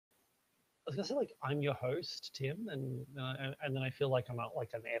was gonna say like I'm your host, Tim, and then I feel like I'm at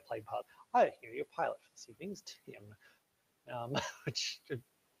like an airplane pilot. Hi, you're your pilot for this evening's Tim, which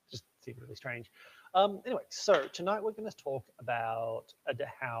just seemed really strange. Anyway, so tonight we're going to talk about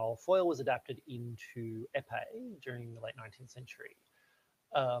how foil was adapted into epee during the late 19th century,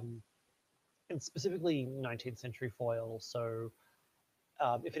 um, and specifically 19th century foil. So,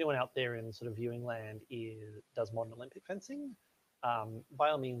 if anyone out there in sort of viewing land does modern Olympic fencing, by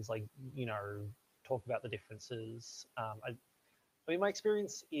all means, like talk about the differences. I mean, my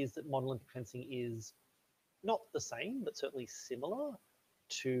experience is that modern Olympic fencing is not the same, but certainly similar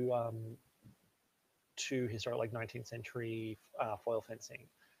to historic like 19th century foil fencing.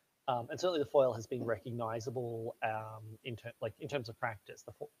 And certainly the foil has been recognizable in terms of practice.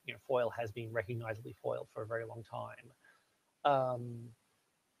 The foil has been recognizably foiled for a very long time,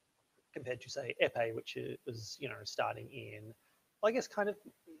 compared to say epee, which was starting in, well, I guess kind of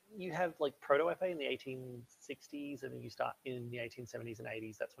you have like proto epee in the 1860s, and then you start in the 1870s and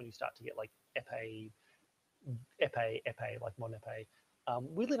 80s. That's when you start to get like epee, like modern epee.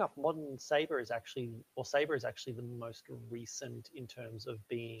 Weirdly enough, modern saber is actually the most recent in terms of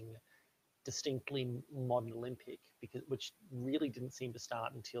being distinctly modern Olympic, which really didn't seem to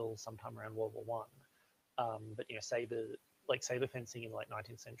start until sometime around World War One. But saber fencing in the late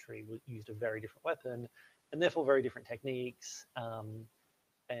 19th century used a very different weapon, and therefore very different techniques.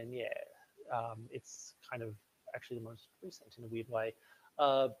 And yeah, it's kind of actually the most recent in a weird way.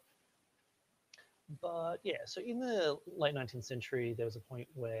 But yeah, so in the late 19th century, there was a point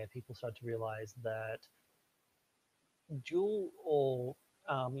where people started to realize that duel or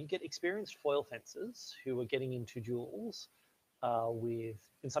you get experienced foil fencers who are getting into duels with,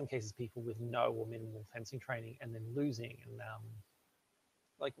 in some cases, people with no or minimal fencing training, and then losing and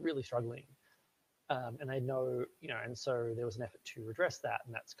like really struggling. And they know, and so there was an effort to redress that,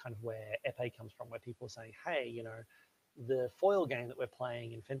 and that's kind of where epee comes from, where people are saying, hey, the foil game that we're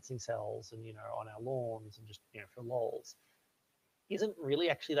playing in fencing cells and on our lawns and just for lols isn't really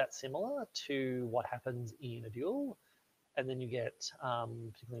actually that similar to what happens in a duel. And then you get,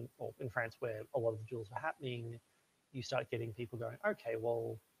 particularly in France, where a lot of the duels were happening, you start getting people going, okay,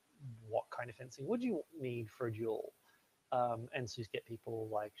 well, what kind of fencing would you need for a duel? And so you get people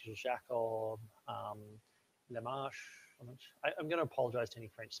like Gilles Jacob, Lemarche. I'm going to apologize to any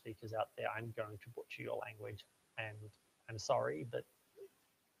French speakers out there. I'm going to butcher your language, and I'm sorry, but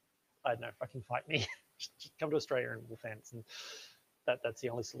I don't know, fucking fight me. just come to Australia and we'll fence, and that's the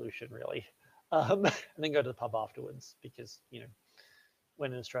only solution, really. And then go to the pub afterwards, because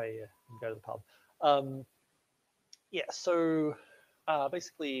when in Australia, you go to the pub. Yeah, so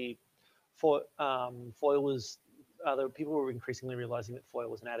basically, foil was people were increasingly realizing that foil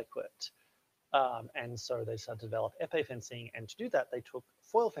was inadequate, and so they started to develop epee fencing. And to do that, they took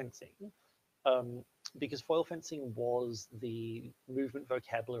foil fencing, because foil fencing was the movement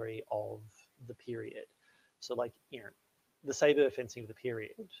vocabulary of the period. So, like the saber fencing of the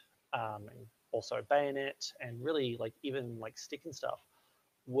period, and also bayonet, and really like even like stick and stuff,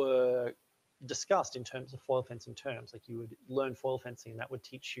 were discussed in terms of foil fencing terms. Like you would learn foil fencing, and that would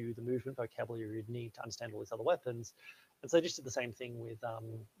teach you the movement vocabulary you'd need to understand all these other weapons. And so they just did the same thing with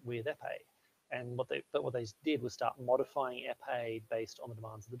epee. And what they did was start modifying epee based on the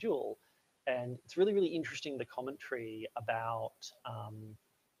demands of the duel. And it's really, really interesting, the commentary about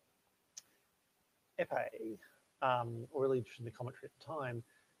epee, or really interesting the commentary at the time,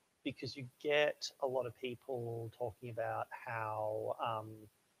 because you get a lot of people talking about how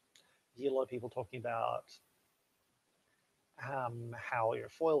you hear a lot of people talking about how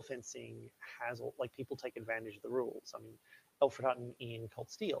foil fencing has, like, people take advantage of the rules. I mean, Alfred Hutton in Cold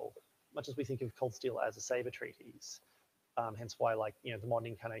Steel, much as we think of Cold Steel as a saber treatise, hence why, like, the modern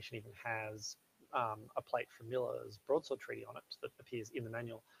incarnation even has a plate from Miller's broadsword treaty on it that appears in the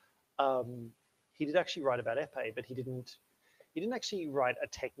manual. He did actually write about epee, but he didn't actually write a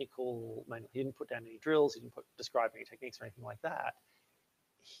technical manual. He didn't put down any drills. He didn't describe any techniques or anything like that.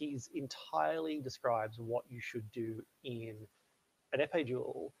 He's entirely describes what you should do in an epee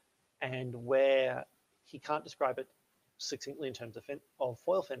duel, and where he can't describe it succinctly in terms of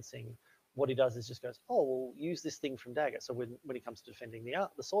foil fencing, what he does is just goes, oh, well, use this thing from dagger. So when he comes to defending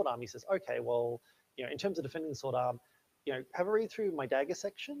the sword arm, he says, okay, well, in terms of defending the sword arm, have a read through my dagger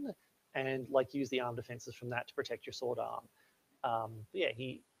section and like use the arm defenses from that to protect your sword arm. But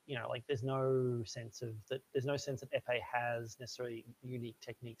yeah, like there's no sense that epee has necessarily unique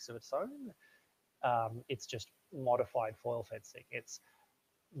techniques of its own. It's just modified foil fencing. It's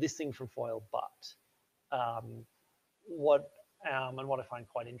this thing from foil, but what I find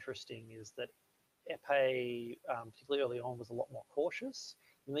quite interesting is that epee, particularly early on, was a lot more cautious.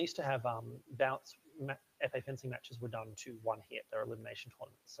 And they used to have bouts. FA fencing matches were done to one hit. They're elimination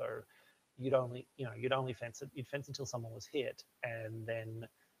tournaments, so you'd only fence it. You'd fence until someone was hit, and then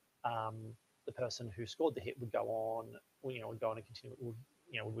um, the person who scored the hit would go on. Would go on and continue.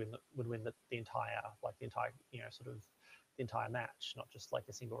 Would win the entire sort of the entire match, not just like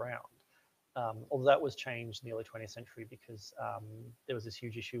a single round. Although that was changed in the early 20th century because there was this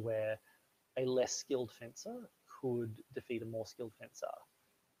huge issue where a less skilled fencer could defeat a more skilled fencer.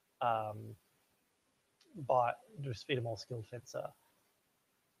 Um, by defeat a more skilled fencer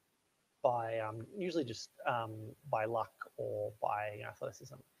by usually just by luck or by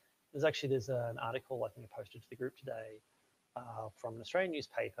athleticism. There's an article I think I posted to the group today from an Australian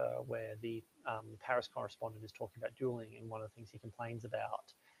newspaper where the Paris correspondent is talking about dueling, and one of the things he complains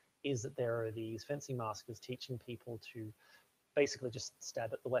about is that there are these fencing masters teaching people to basically just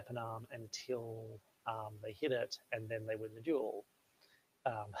stab at the weapon arm until they hit it, and then they win the duel.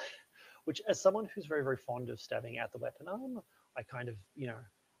 Um, which, as someone who's very, very fond of stabbing at the weapon arm, I kind of,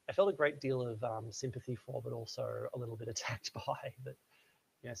 I felt a great deal of sympathy for, but also a little bit attacked by that.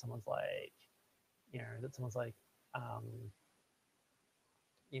 Someone's like, someone's like, um,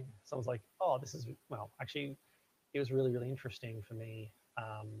 someone's like, oh, this is actually, it was really, really interesting for me.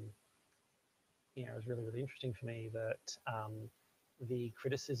 It was really, really interesting for me that the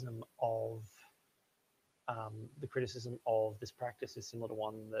criticism of this practice is similar to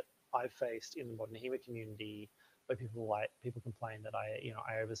one that I've faced in the modern HEMA community, where people complain that I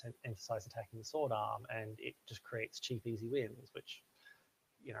overemphasize attacking the sword arm, and it just creates cheap, easy wins, which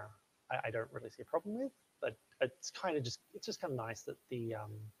I don't really see a problem with. But it's just kind of nice that the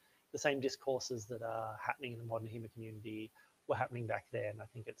same discourses that are happening in the modern HEMA community were happening back then. I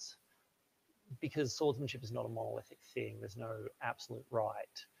think it's because swordsmanship is not a monolithic thing. There's no absolute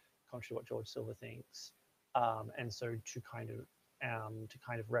right, contrary to what George Silver thinks. And so to kind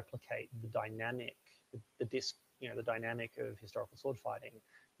of replicate the dynamic, the dynamic of historical sword fighting,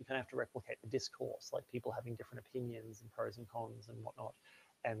 you kind of have to replicate the discourse, like people having different opinions and pros and cons and whatnot,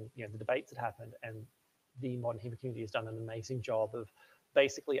 and the debates that happened. And the modern HEMA community has done an amazing job of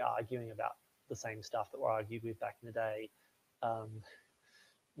basically arguing about the same stuff that were argued with back in the day,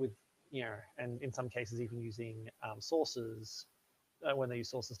 with and in some cases even using sources. When they use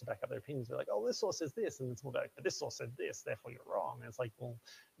sources to back up their opinions, they're like, oh, this source says this, and it's more like, but this source said this, therefore you're wrong. And it's like, well,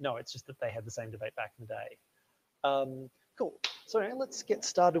 no, it's just that they had the same debate back in the day. Cool. So now let's get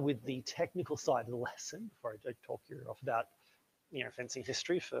started with the technical side of the lesson before I talk you off about fencing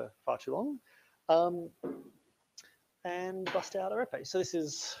history for far too long, and bust out our epee. So this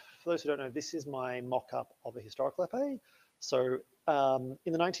is, for those who don't know, this is my mock-up of a historical epee. So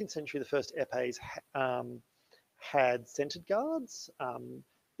in the 19th century, the first epees had centered guards.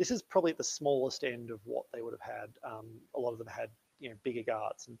 This is probably at the smallest end of what they would have had. A lot of them had bigger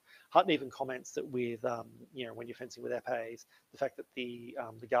guards, and Hutton even comments that with when you're fencing with epees, the fact that the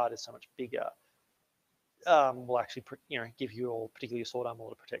guard is so much bigger will actually give you, or particularly your sword arm, a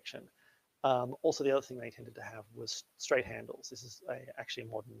lot of protection. Also, the other thing they tended to have was straight handles. This is actually a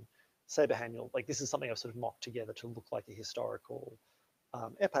modern saber handle. Like, this is something I've sort of mocked together to look like a historical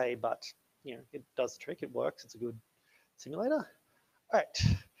epee, but it does the trick. It works. It's a good simulator. All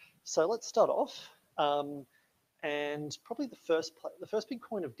right, so let's start off. And probably the first big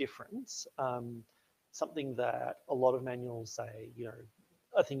point of difference, something that a lot of manuals say,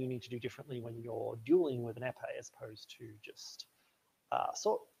 a thing you need to do differently when you're dueling with an epee as opposed to just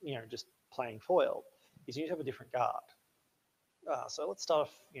just playing foil, is you need to have a different guard. So let's start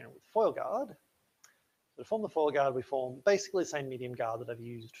off, with foil guard. So to form the foil guard, we form basically the same medium guard that I've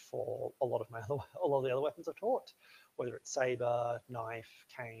used for a lot of the other weapons I've taught, whether it's saber, knife,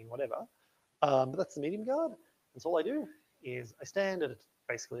 cane, whatever. But that's the medium guard. And so all I do is I stand at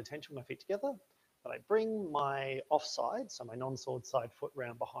basically attention with my feet together, but I bring my offside, so my non-sword side foot,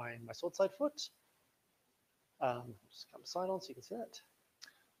 round behind my sword side foot. Just come side on so you can see that.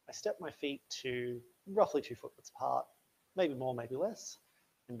 I step my feet to roughly 2 foot widths apart, maybe more, maybe less,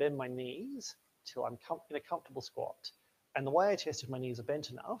 and bend my knees till I'm in a comfortable squat. And the way I test if my knees are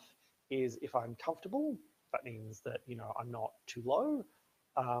bent enough is if I'm comfortable, that means that I'm not too low.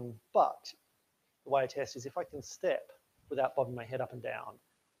 But the way I test is if I can step without bobbing my head up and down,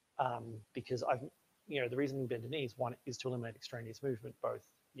 because the reason we bend the knees, one is to eliminate extraneous movement, both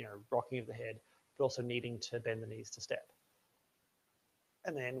rocking of the head, but also needing to bend the knees to step.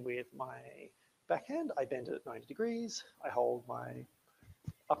 And then with my backhand, I bend it at 90 degrees. I hold my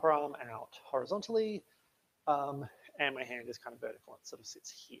upper arm out horizontally, and my hand is kind of vertical. It sort of sits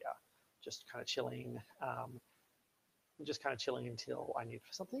here, just kind of chilling, until I need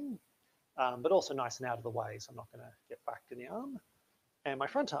for something, but also nice and out of the way, so I'm not going to get whacked in the arm. And my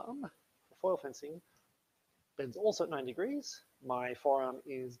front arm for foil fencing bends also at 90 degrees. My forearm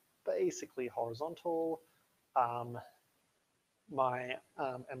is basically horizontal. Um, my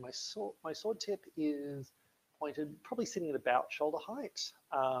sword tip is pointed, probably sitting at about shoulder height.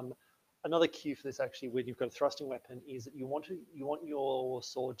 Another cue for this, actually, when you've got a thrusting weapon, is that you want your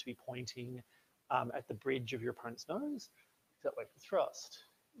sword to be pointing at the bridge of your opponent's nose. That way, if you thrust,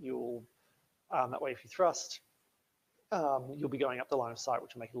 you'll be going up the line of sight,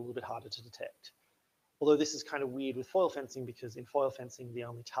 which will make it a little bit harder to detect. Although this is kind of weird with foil fencing, because in foil fencing, the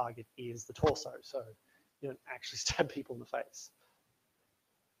only target is the torso, so you don't actually stab people in the face.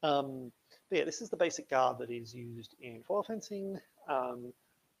 But yeah, this is the basic guard that is used in foil fencing.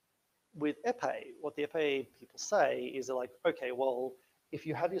 With epee, what the epee people say is they're like, okay, well, if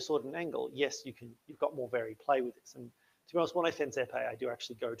you have your sword at an angle, yes, you've got more varied play with this. And to be honest, when I fence epee, I do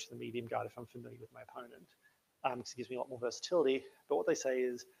actually go to the medium guard if I'm familiar with my opponent, because it gives me a lot more versatility. But what they say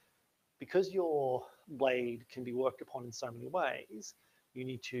is, because your blade can be worked upon in so many ways, you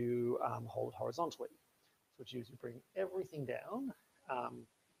need to hold horizontally. So what you do is you bring everything down,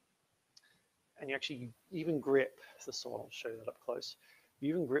 and you even grip the sword. I'll show you that up close. You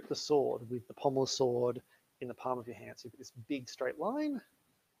even grip the sword with the pommel of the sword in the palm of your hand. So you've got this big straight line.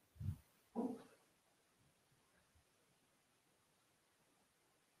 And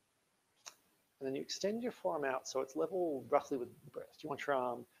then you extend your forearm out so it's level roughly with the breast. You want your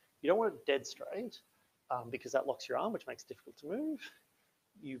arm, you don't want it dead straight, because that locks your arm, which makes it difficult to move.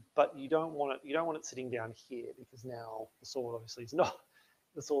 But you don't want it sitting down here, because now the sword obviously is not,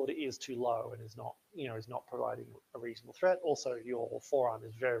 the sword is too low and is not providing a reasonable threat. Also, your forearm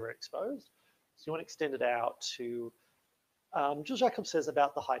is very, very exposed. So you want to extend it out to, Jules Jacob says,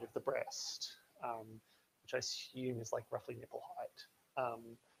 about the height of the breast, which I assume is like roughly nipple height.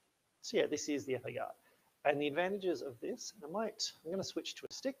 So yeah, this is the epee guard. And the advantages of this, I'm going to switch to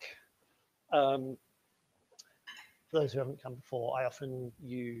a stick. For those who haven't come before, I often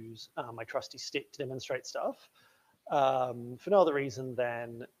use my trusty stick to demonstrate stuff, for no other reason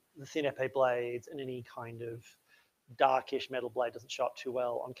than the thin epee blades and any kind of darkish metal blade doesn't show up too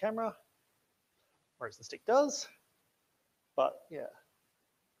well on camera, whereas the stick does. But yeah,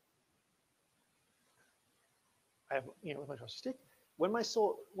 I have, with my trusty stick. When my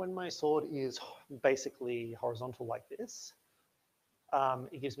sword is basically horizontal like this,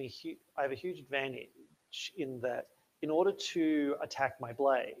 it gives me I have a huge advantage in that, in order to attack my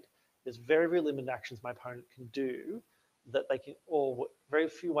blade, there's very, very limited actions my opponent can do that they can, or very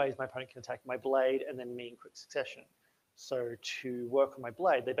few ways my opponent can attack my blade and then me in quick succession. So to work on my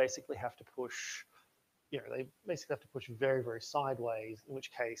blade, they basically have to push, very, very sideways, in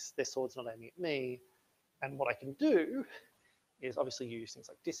which case their sword's not aiming at me. And what I can do is obviously use things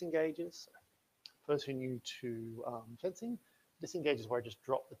like disengages. For those who are new to fencing, disengage is where I just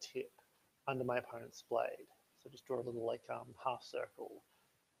drop the tip under my opponent's blade. So just draw a little like half circle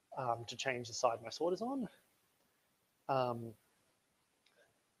to change the side my sword is on.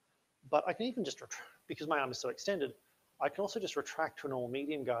 But I can even just, because my arm is so extended, I can also just retract to a normal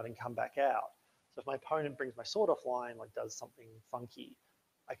medium guard and come back out. So if my opponent brings my sword offline, like does something funky,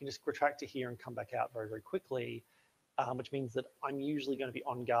 I can just retract to here and come back out very, very quickly, which means that I'm usually going to be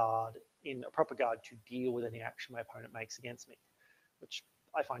on guard, in a proper guard, to deal with any action my opponent makes against me, which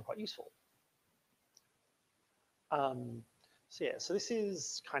I find quite useful. So yeah, so this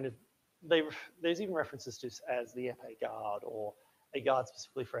is kind of, there's even references to this as the epee guard, or a guard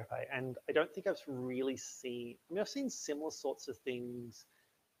specifically for epee, and I don't think I've really seen, I've seen similar sorts of things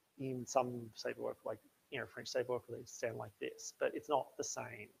in some saber work, like, French saber work, where they stand like this, but it's not the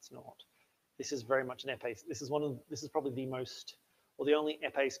same. It's not. This is very much an epee. This is probably the most, or the only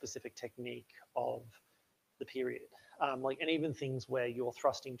epee specific technique of the period. And even things where you're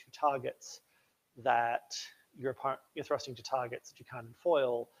thrusting to targets that you're thrusting to targets that you can't in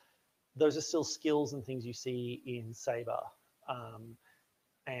foil. Those are still skills and things you see in saber,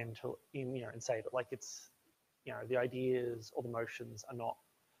 and in saber. Like, it's, the ideas or the motions are not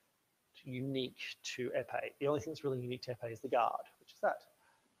unique to epee. The only thing that's really unique to epee is the guard, which is that.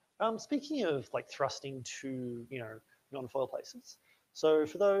 Speaking of like thrusting to non-foil places, so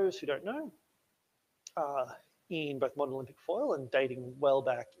for those who don't know, in both modern Olympic foil and dating well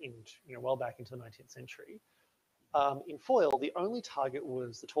back into the 19th century, in foil the only target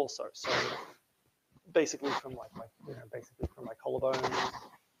was the torso. So basically from my collarbone,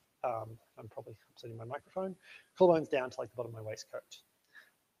 I'm probably upsetting my microphone, collarbones down to like the bottom of my waistcoat,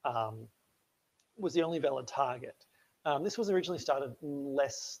 was the only valid target. This was originally started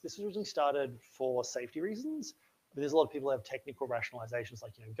for safety reasons. But there's a lot of people who have technical rationalizations,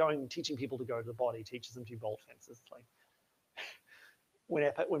 like teaching people to go to the body teaches them to bolt fences. Like,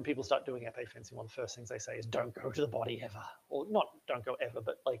 when people start doing epee fencing, one of the first things they say is don't go to the body ever, or not don't go ever,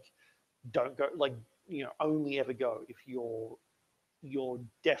 but like don't go like only ever go if you're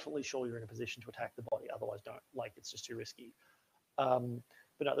definitely sure you're in a position to attack the body. Otherwise, don't. Like it's just too risky. Um,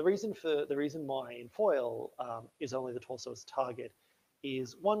 but no, the reason why in foil is only the torso as a target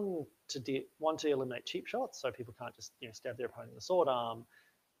is one to eliminate cheap shots, so people can't just stab their opponent in the sword arm,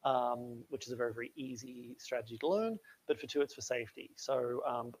 which is a very very easy strategy to learn. But for two, it's for safety. So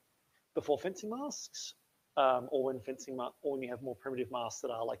before fencing masks, or when you have more primitive masks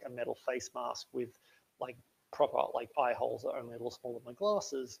that are like a metal face mask with like proper like eye holes that are only a little smaller than my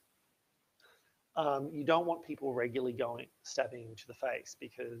glasses, you don't want people regularly stabbing to the face,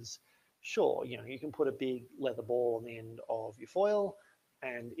 because sure, you can put a big leather ball on the end of your foil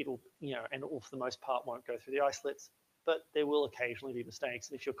and it'll for the most part won't go through the eye slits, but there will occasionally be mistakes.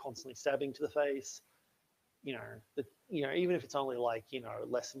 And if you're constantly stabbing to the face, even if it's only like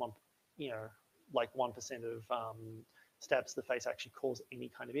less than one, like 1% of stabs to the face actually cause any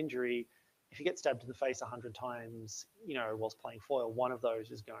kind of injury. If you get stabbed to the face 100 times, whilst playing foil, one of those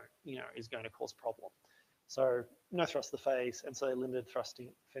is going to cause a problem. So no thrust to the face, and so they limited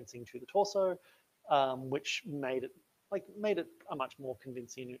fencing to the torso, which made it a much more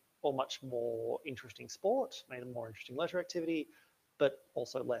convincing or much more interesting sport, made it a more interesting leisure activity, but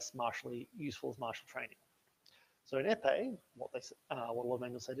also less martially useful as martial training. So in epee, what a lot of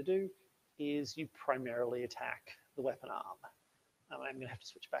manuals say to do is you primarily attack the weapon arm. I'm going to have to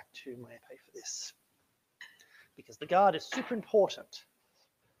switch back to my epee for this, because the guard is super important.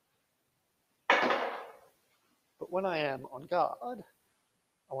 But when I am on guard,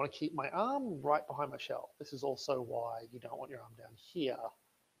 I want to keep my arm right behind my shell. This is also why you don't want your arm down here.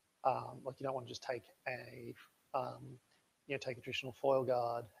 Like you don't want to just take a traditional foil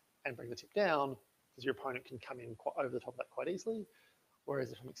guard and bring the tip down, because your opponent can come in over the top of that quite easily.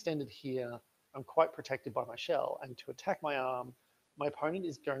 Whereas if I'm extended here, I'm quite protected by my shell, and to attack my arm, my opponent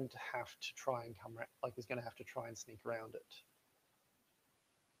is going to have to try and is going to have to try and sneak around it.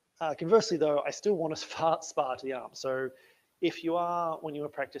 Conversely, though, I still want to spar to the arm. So when you are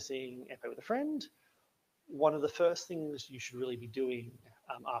practicing epee with a friend, one of the first things you should really be doing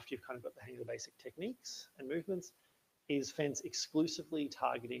after you've kind of got the hang of the basic techniques and movements is fence exclusively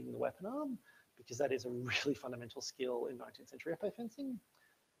targeting the weapon arm, because that is a really fundamental skill in 19th century epee fencing.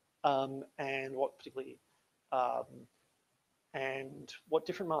 And what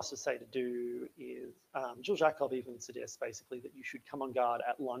different masters say to do is, Jules Jacob even suggests basically that you should come on guard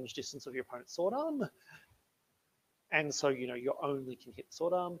at lunge distance of your opponent's sword arm. And so, you only can hit the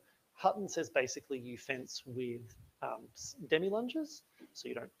sword arm. Hutton says basically you fence with demi lunges. So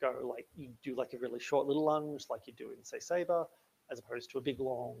you don't go you do like a really short little lunge like you do in, say, Sabre, as opposed to a big,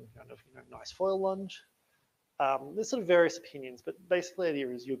 long, kind of, nice foil lunge. There's sort of various opinions, but basically the idea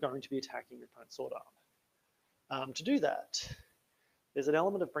is you're going to be attacking your opponent's sword arm. To do that, there's an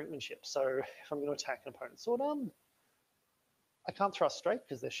element of brinkmanship. So if I'm going to attack an opponent's sword arm, I can't thrust straight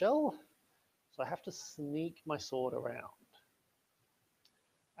because they're shell, so I have to sneak my sword around.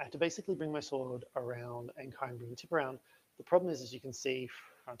 I have to basically bring my sword around and kind of bring the tip around. The problem is, as you can see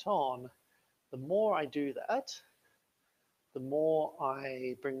front on, the more I do that, the more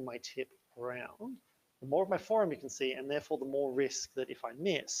I bring my tip around, the more of my forearm you can see, and therefore the more risk that if I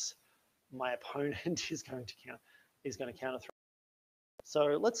miss, my opponent is going to counter thrust.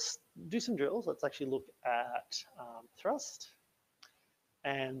 So let's do some drills. Let's actually look at thrust,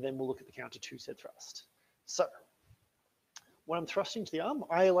 and then we'll look at the counter to said thrust. So when I'm thrusting to the arm,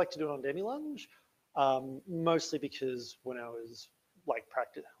 I like to do it on demi lunge, mostly because when I was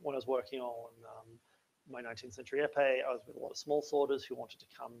working on my 19th century epee, I was with a lot of small sworders who wanted to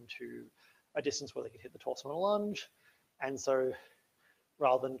come to a distance where they could hit the torso on a lunge, and so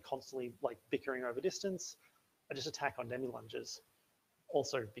rather than constantly bickering over distance, I just attack on demi lunges.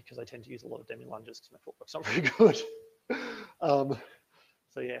 Also because I tend to use a lot of demi lunges because my footwork's not very good.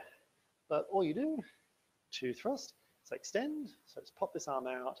 So yeah, but all you do to thrust is extend. So just pop this arm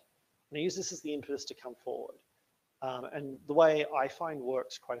out, and I use this as the impetus to come forward. And the way I find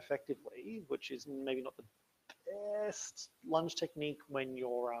works quite effectively, which is maybe not the best lunge technique when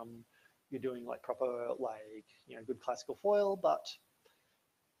you're doing proper good classical foil, but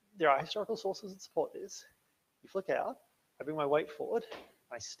there are historical sources that support this. You flick out, I bring my weight forward,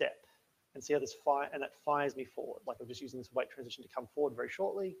 I step, and see how that fires me forward. I'm just using this weight transition to come forward very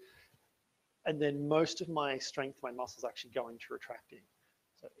shortly, and then most of my strength, my muscles actually go into retracting.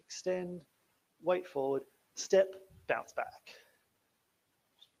 So extend, weight forward, step, bounce back,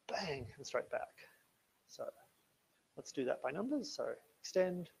 bang, and straight back. So let's do that by numbers. So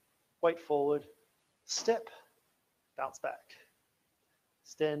extend, weight forward, step, bounce back.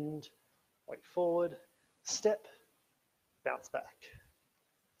 extend, weight forward, step, bounce back,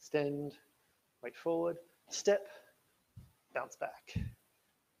 extend, weight forward, step, bounce back,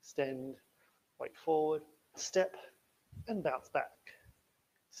 extend, weight forward, step, and bounce back,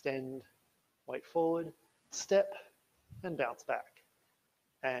 extend, weight forward, step, and bounce back,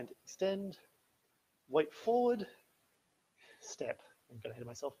 and extend, weight forward, step, I'm going ahead of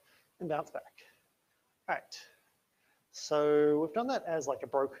myself, and bounce back. All right, so we've done that as like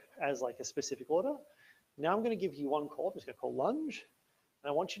a specific order. Now I'm going to give you one call. I'm just going to call lunge, and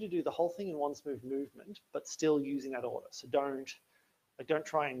I want you to do the whole thing in one smooth movement, but still using that order. So don't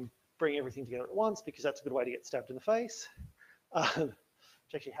try and bring everything together at once, because that's a good way to get stabbed in the face.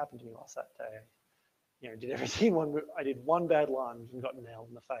 Which actually happened to me last that day. You know, did everything I did one bad lunge and got nailed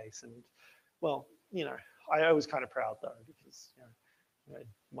in the face, and well, you know, I was kind of proud though, because you know,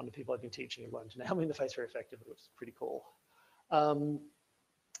 one of the people I've been teaching had learned to nail me in the face very effectively, which is pretty cool. So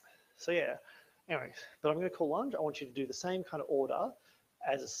yeah, anyway, but I'm going to call lunge. I want you to do the same kind of order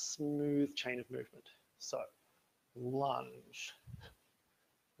as a smooth chain of movement. So lunge,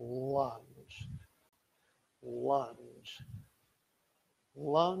 lunge, lunge,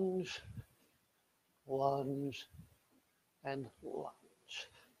 lunge, lunge, and lunge.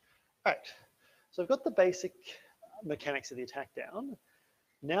 All right, so I've got the basic mechanics of the attack down.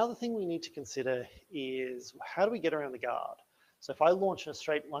 Now the thing we need to consider is, how do we get around the guard? So if I launch a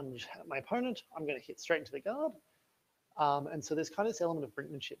straight lunge at my opponent, I'm going to hit straight into the guard. And so there's kind of this element of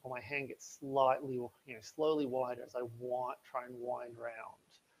brinkmanship where my hand gets slightly, slowly wider as I try and wind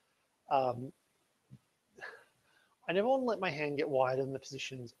around. I never want to let my hand get wider than the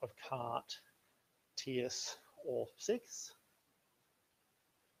positions of cart, tierce, or six.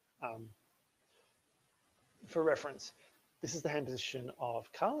 For reference, this is the hand position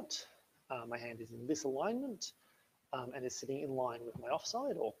of cart. My hand is in this alignment and is sitting in line with my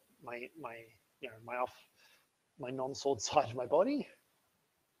offside, or my non-sword side of my body.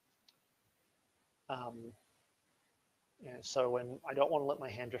 So when I don't want to let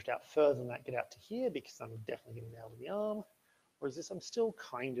my hand drift out further than that, get out to here, because I'm definitely getting nailed in the arm. Whereas this, I'm still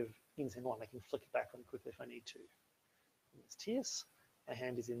kind of in the same line. I can flick it back on quickly if I need to. And it's tierce. My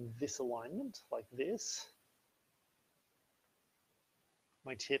hand is in this alignment, like this.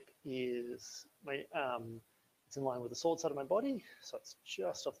 My tip is it's in line with the sword side of my body, so it's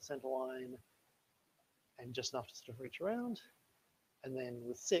just off the center line and just enough to sort of reach around. And then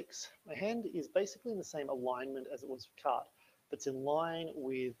with six, my hand is basically in the same alignment as it was with cart, but it's in line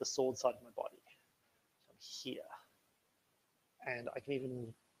with the sword side of my body. So I'm here. And I can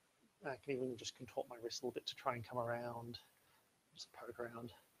even just contort my wrist a little bit to try and come around, just poke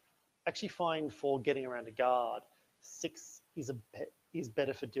around. I actually find for getting around a guard, six is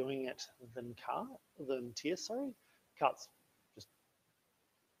better for doing it than tierce, sorry. Cart's just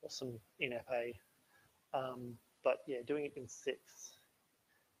awesome in epee. But yeah, doing it in six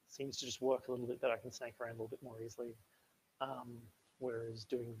seems to just work a little bit better. I can snake around a little bit more easily. Whereas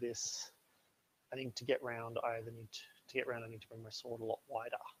doing this, I think to get round, I need to bring my sword a lot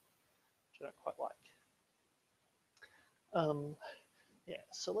wider, which I don't quite like. Yeah,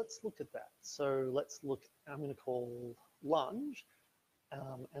 so let's look at that. So I'm going to call lunge,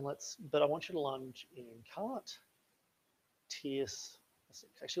 but I want you to lunge in cart, tierce.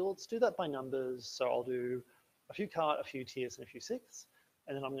 Actually, let's do that by numbers. So I'll do a few cart, a few tierce, and a few sixths,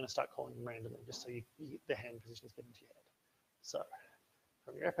 and then I'm going to start calling them randomly, just so the hand positions get into your head. So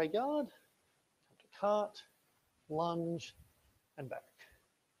from your epee guard, come to cart, lunge, and back.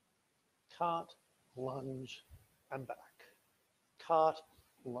 Cart, lunge, and back. Cart,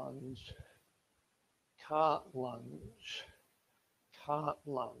 lunge, cart, lunge, cart,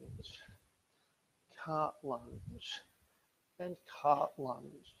 lunge, cart, lunge, and cart,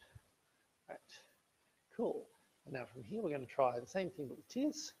 lunge. Right, cool. And now from here, we're going to try the same thing but with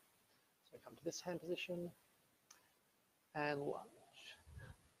tierce. So come to this hand position and lunge.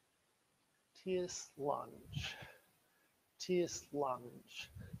 Tierce, lunge. Tierce, lunge.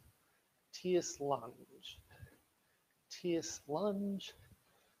 Tierce, lunge. Tierce, lunge.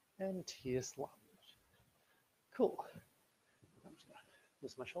 And tierce, lunge. Cool. I'm just going to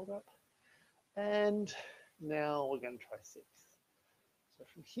lift my shoulder up. And now we're going to try six. So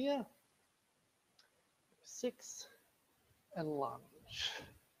from here, six and lunge.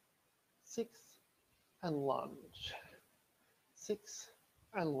 Six and lunge. Six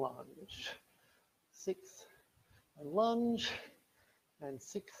and lunge. Six and lunge. And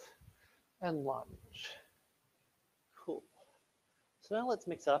six and lunge. Cool. So now let's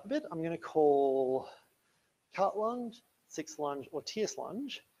mix it up a bit. I'm going to call cart lunge, six lunge, or tierce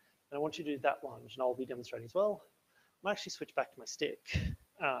lunge. And I want you to do that lunge, and I'll be demonstrating as well. I'm actually switch back to my stick.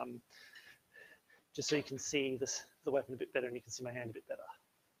 just so you can see the weapon a bit better and you can see my hand a bit better.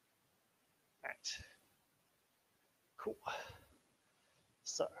 Right. Cool.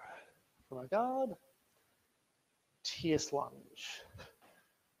 So, for my guard, tierce lunge,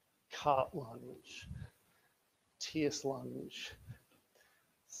 cart lunge, tierce lunge,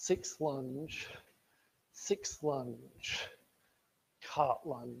 sixth lunge, cart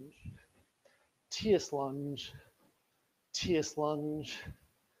lunge, tierce lunge, sixth lunge,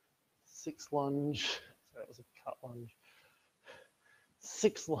 sorry, that was a cart lunge,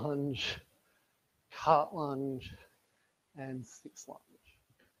 sixth lunge, cart lunge, and sixth lunge.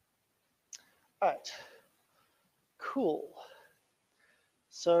 All right, cool.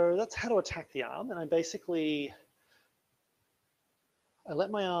 So that's how to attack the arm, and I let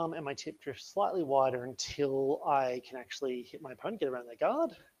my arm and my tip drift slightly wider until I can actually hit my opponent, get around their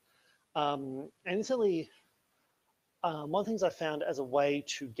guard. And instantly, one of the things I found as a way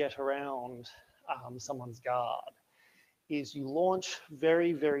to get around someone's guard is you launch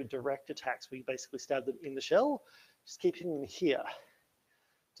very, very direct attacks where you basically stab them in the shell, just keep hitting them here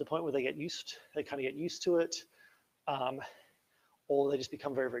to the point where they kind of get used to it, or they just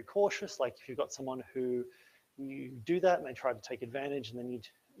become very, very cautious. Like if you've got someone who you do that and they try to take advantage, and then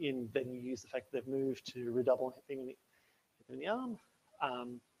you use the fact that they've moved to redouble and hit them in the arm.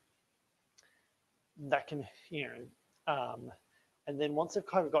 That can, and then once they've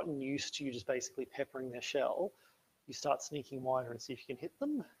kind of gotten used to you just basically peppering their shell, you start sneaking wider and see if you can hit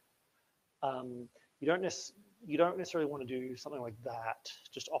them. You don't necessarily want to do something like that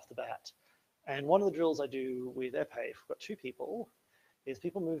just off the bat. And one of the drills I do with epee, if we've got two people, is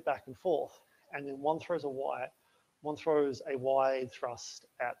people move back and forth, and then one throws a wide thrust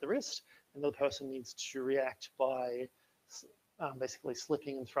at the wrist, and the other person needs to react by basically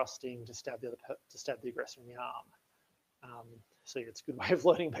slipping and thrusting to stab the aggressor in the arm. So it's a good way of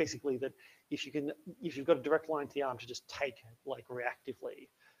learning basically that if you've got a direct line to the arm, to just take like reactively,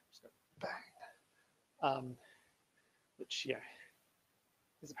 just go bang, which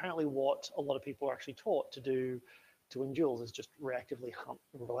is apparently what a lot of people are actually taught to do to win duels, is just relentlessly hump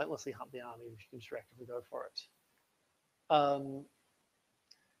the arm, even if you can just reactively go for it.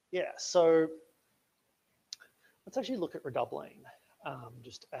 So let's actually look at redoubling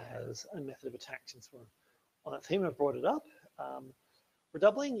just as a method of attack, since we're on that theme. I've brought it up.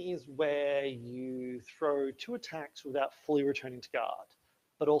 Redoubling is where you throw two attacks without fully returning to guard,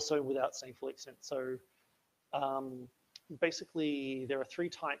 but also without staying fully extended. So basically, there are three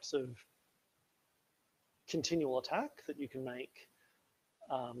types of continual attack that you can make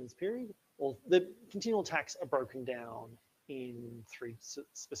in this period. Well, the continual attacks are broken down in three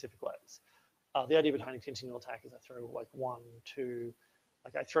specific ways. The idea behind a continual attack is I throw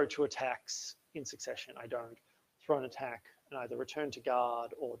I throw two attacks in succession. I don't throw an attack and either return to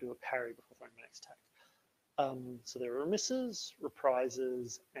guard or do a parry before throwing my next attack. So there are remisses,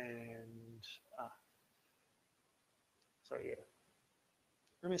 reprises, and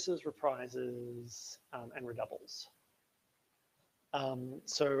remisses, reprises, and redoubles.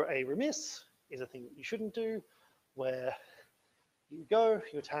 So a remiss is a thing that you shouldn't do, where you go,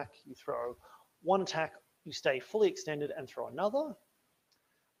 you attack, you throw one attack, you stay fully extended and throw another.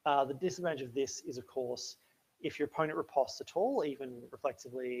 The disadvantage of this is, of course, if your opponent riposts at all, even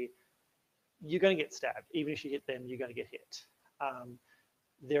reflexively, you're going to get stabbed. Even if you hit them, you're going to get hit.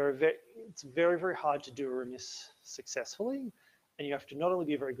 It's very, very hard to do a remiss successfully, and you have to not only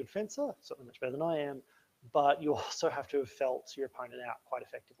be a very good fencer, certainly much better than I am, but you also have to have felt your opponent out quite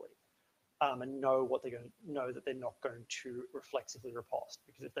effectively, and know that they're not going to reflexively riposte.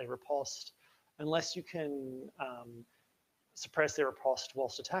 Because if they riposte, unless you can suppress their riposte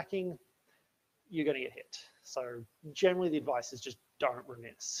whilst attacking, you're going to get hit. So generally the advice is just don't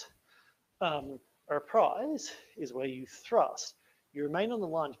remiss. A reprise is where you thrust. You remain on the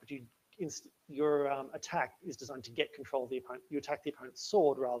lunge, but your attack is designed to get control of the opponent. You attack the opponent's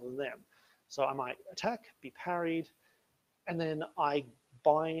sword rather than them. So I might attack, be parried, and then I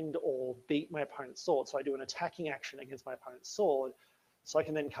bind or beat my opponent's sword. So I do an attacking action against my opponent's sword, so I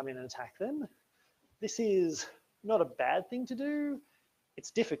can then come in and attack them. This is not a bad thing to do.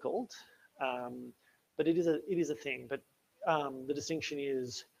 It's difficult, but it is a thing. But the distinction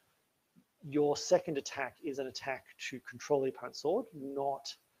is your second attack is an attack to control the opponent's sword,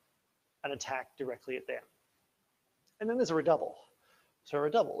 not an attack directly at them. And then there's a redouble. So a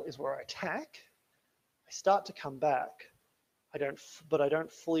redouble is where I attack, I start to come back, but I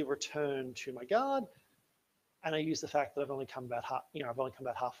don't fully return to my guard, and I use the fact that I've only come about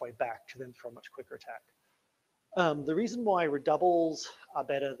halfway back to then throw a much quicker attack. The reason why redoubles are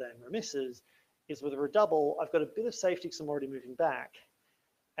better than remisses is with a redouble, I've got a bit of safety because I'm already moving back,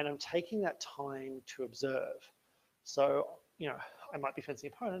 and I'm taking that time to observe. So, I might be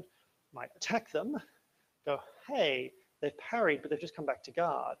fencing opponent, might attack them, go, hey, they've parried, but they've just come back to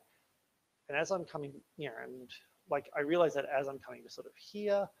guard. And as I'm coming, and like I realize that as I'm coming to sort of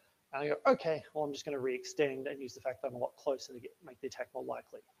here, and I go, okay, well, I'm just going to re-extend and use the fact that I'm a lot closer to make the attack more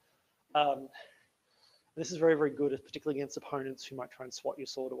likely. This is very, very good, particularly against opponents who might try and swat your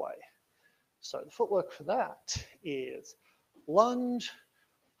sword away. So the footwork for that is lunge,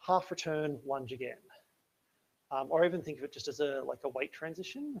 half return, lunge again. Or even think of it just as like a weight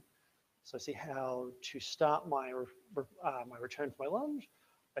transition. So see how to start my return for my lunge,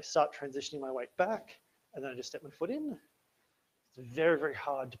 I start transitioning my weight back, and then I just step my foot in. It's very, very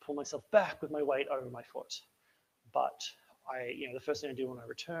hard to pull myself back with my weight over my foot. But the first thing I do when I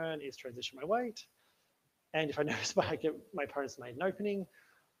return is transition my weight. And if I notice my opponent's made an opening,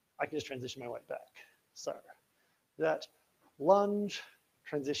 I can just transition my weight back. So that lunge,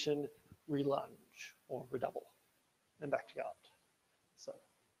 transition, re-lunge, or redouble, and back to guard. So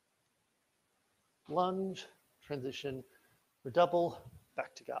lunge, transition, redouble,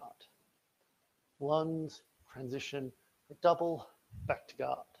 back to guard. Lunge, transition, redouble, back to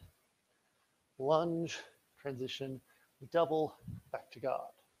guard. Lunge, transition, redouble, back to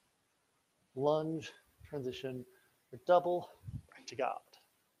guard. Lunge, transition, redouble, back to guard.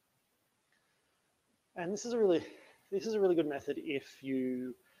 And this is a really good method if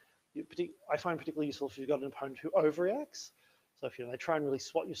I find particularly useful if you've got an opponent who overreacts. So if they try and really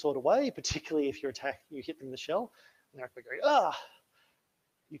swat your sword away, particularly if you hit them in the shell, and they're going,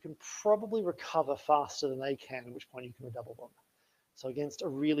 you can probably recover faster than they can, at which point you can redouble them. So against a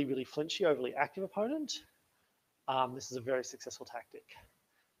really, really flinchy, overly active opponent, this is a very successful tactic.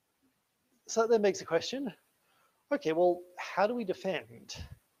 So that then begs the question, okay, well, how do we defend?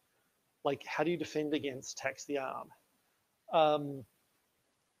 Like, how do you defend against attacks the arm?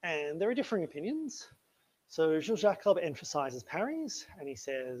 And there are differing opinions. So Jean-Jacques Club emphasizes parries, and he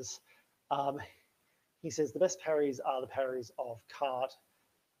says the best parries are the parries of cart,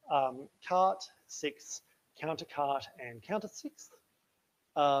 sixth, counter cart, and counter sixth.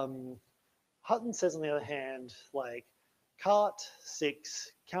 Hutton says, on the other hand, like cart,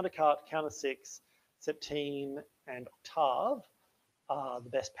 six, counter six, septime, and octave are the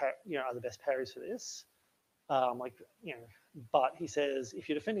best parries for this. But he says if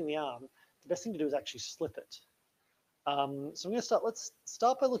you're defending the arm, the best thing to do is actually slip it. So I'm going to start. Let's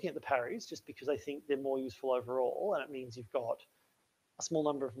start by looking at the parries, just because I think they're more useful overall, and it means you've got a small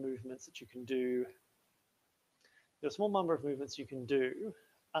number of movements that you can do. There's a small number of movements you can do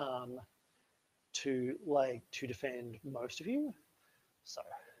to defend most of you. So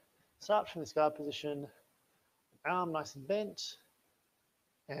start from this guard position, arm nice and bent,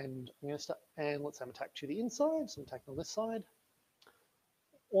 and I'm going to start. And let's say I'm attacked to the inside, so I'm attacking on this side.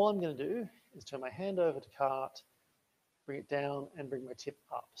 All I'm going to do is turn my hand over to cart, bring it down, and bring my tip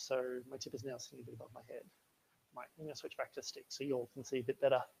up. So my tip is now sitting a bit above my head. I'm going to switch back to stick so you all can see a bit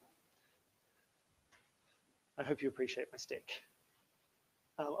better. I hope you appreciate my stick.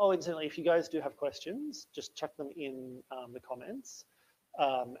 Incidentally, if you guys do have questions, just chuck them in the comments,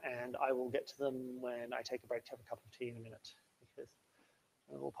 and I will get to them when I take a break to have a cup of tea in a minute, because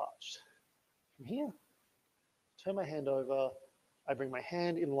I'm a little parched. From here, turn my hand over, I bring my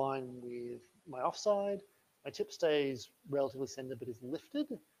hand in line with my offside. My tip stays relatively centered but is lifted.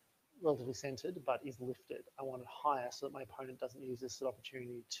 Relatively centered but is lifted. I want it higher so that my opponent doesn't use this as an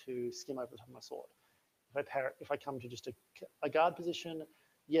opportunity to skim over the top of my sword. If I come to just a guard position,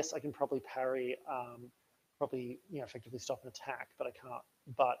 yes, I can probably parry, effectively stop an attack, but I can't.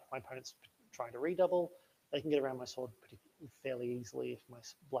 But my opponent's trying to redouble. They can get around my sword fairly easily if my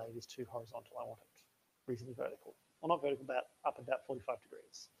blade is too horizontal. I want it reasonably vertical. Well, not vertical, but up about 45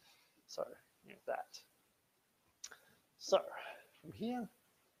 degrees. So, that. So, from here,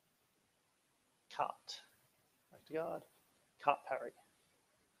 cart, back to guard, cart parry,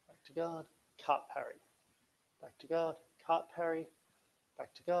 back to guard, cart parry, back to guard, cart parry,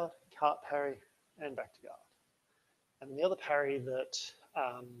 back to guard, cart parry, and back to guard. And the other parry that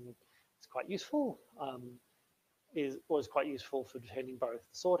is quite useful was quite useful for defending both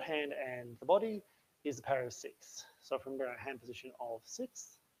the sword hand and the body is the parry of six. So from a hand position of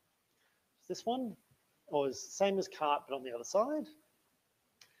six, this one was same as cart but on the other side.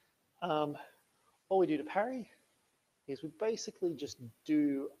 All we do to parry is we basically just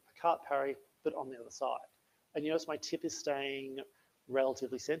do a cart parry but on the other side. And you notice my tip is staying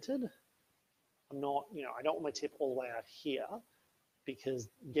relatively centered. I don't want my tip all the way out here, because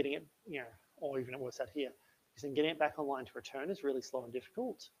getting it, or even worse out here, because then getting it back online to return is really slow and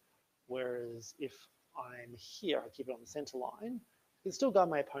difficult. Whereas if I'm here, I keep it on the center line, can still guard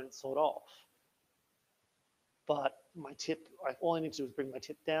my opponent's sword off, but my tip, all I need to do is bring my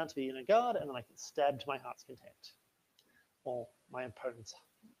tip down to be in a guard, and then I can stab to my heart's content, or my opponent's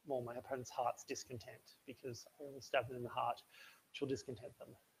heart's discontent, because I only stab them in the heart, which will discontent them.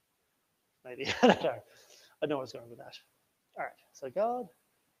 Maybe. I don't know. I know where I was going with that. All right, so guard,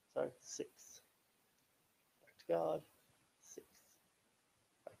 so 6. Back to guard, 6.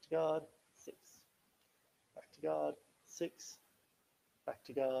 Back to guard, 6. Back to guard, 6. Back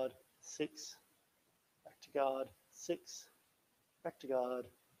to guard, 6. Back to guard, 6. Back to guard,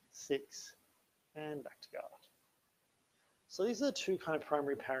 6. And back to guard. So these are the two kind of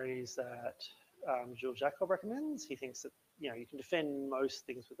primary parries that Jules Jacob recommends. He thinks that you can defend most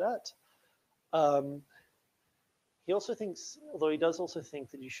things with that. He also thinks, although he does also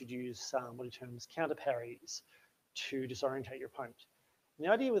think that you should use what he terms counter parries to disorientate your opponent. And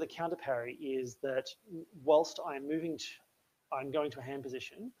the idea with a counter parry is that whilst I'm going to a hand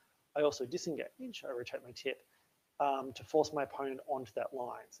position, I also disengage, I rotate my tip to force my opponent onto that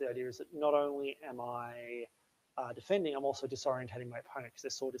line. So the idea is that not only am I defending, I'm also disorientating my opponent because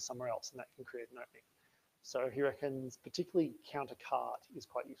their sword is somewhere else, and that can create an opening. So he reckons particularly counter cart is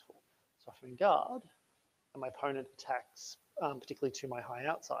quite useful. So if I'm in guard and my opponent attacks particularly to my high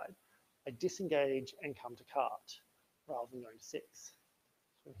outside, I disengage and come to cart rather than going to 6.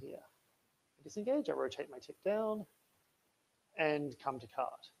 So here, I disengage, I rotate my tip down and come to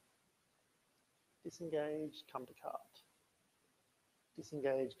cart. Disengage, come to cart.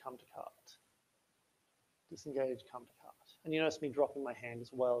 Disengage, come to cart. Disengage, come to cart. And you notice me dropping my hand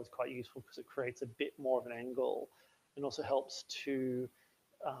as well is quite useful because it creates a bit more of an angle and also helps to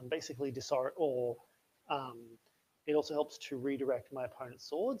basically it also helps to redirect my opponent's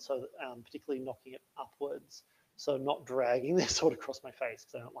sword, so that, particularly knocking it upwards, so not dragging their sword across my face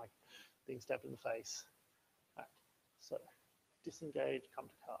because I don't like being stabbed in the face. Right. So disengage, come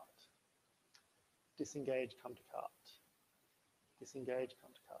to cart. Disengage, come to cart. Disengage,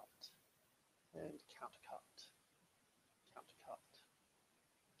 come to cart. And counter cart. Counter cart.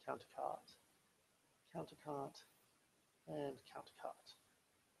 Counter cart. Counter cart. And counter cart.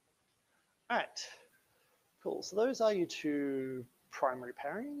 All right. Cool. So those are your two primary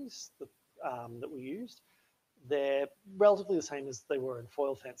parries that we used. They're relatively the same as they were in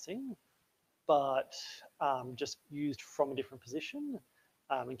foil fencing, but just used from a different position.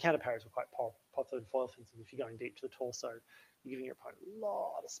 And counter parries were quite popular in foil fencing. If you're going deep to the torso, you're giving your opponent a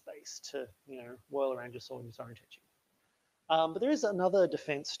lot of space to whirl around your sword and disorient you. But there is another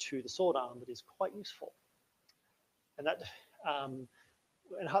defense to the sword arm that is quite useful, and that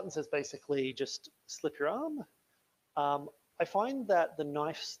and Hutton says basically just slip your arm. I find that the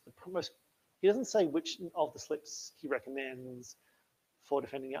knife's he doesn't say which of the slips he recommends for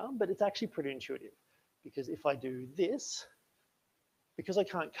defending the arm, but it's actually pretty intuitive, because if I do this, because I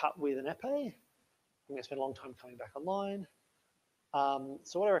can't cut with an epee, I'm going to spend a long time coming back online.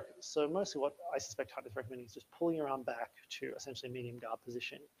 So mostly what I suspect Hutton is recommending is just pulling your arm back to essentially a medium guard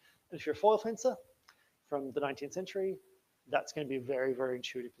position. And if you're a foil fencer from the 19th century, that's going to be a very, very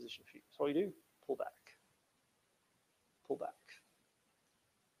intuitive position for you. So what you do, pull back, pull back,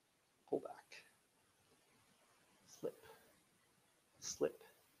 pull back, slip, slip,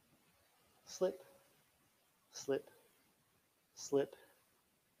 slip, slip, slip,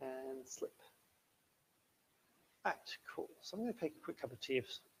 and slip. All right, cool. So I'm going to take a quick drink of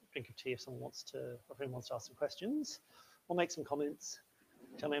tea if someone wants to, or if anyone wants to ask some questions, or make some comments,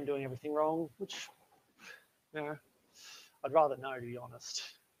 tell me I'm doing everything wrong, which, I'd rather know, to be honest.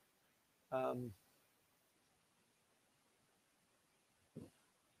 That's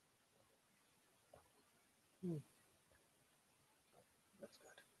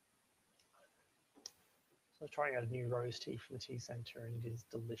good. So I'm trying out a new rose tea from the tea centre, and it is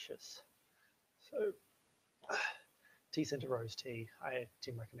delicious. So, tea centre rose tea,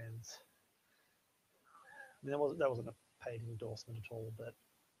 Tim recommends. I mean, that wasn't a paid endorsement at all, but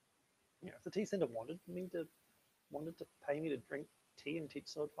if the tea centre wanted to pay me to drink tea and teach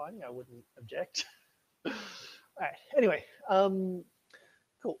sword fighting, I wouldn't object. All right. Anyway,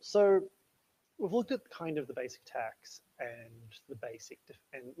 cool. So we've looked at kind of the basic attacks and the basic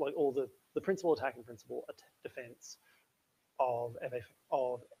and like all the principal attack and principal defense of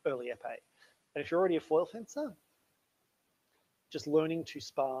early epee. And if you're already a foil fencer, just learning to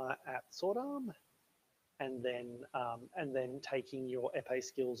spar at sword arm, and then taking your epee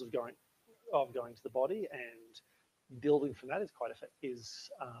skills of going to the body and building from that is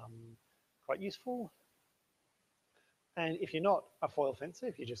quite useful. And if you're not a foil fencer,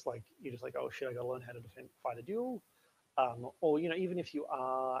 if you're just like, oh shit, I got to learn how to fight a duel, or even if you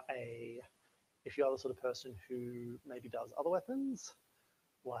are a If you are the sort of person who maybe does other weapons,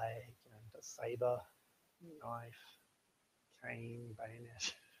 like does saber, knife, cane,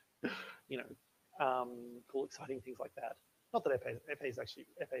 bayonet, cool, exciting things like that. Not that epee is actually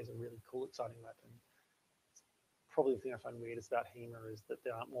epee is a really cool, exciting weapon. Probably the thing I find weirdest about HEMA is that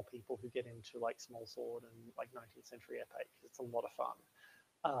there aren't more people who get into like small sword and like 19th century epee because it's a lot of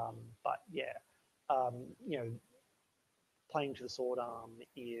fun. But yeah, playing to the sword arm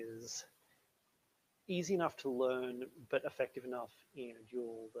is easy enough to learn, but effective enough in a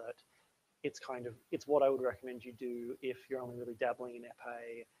duel that it's what I would recommend you do if you're only really dabbling in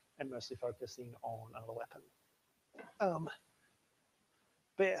epee and mostly focusing on another weapon.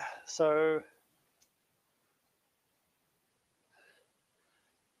 But yeah, so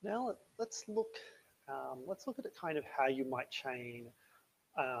now let's look at it kind of how you might chain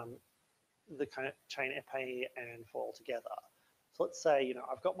the kind of chain epee and foil together. So let's say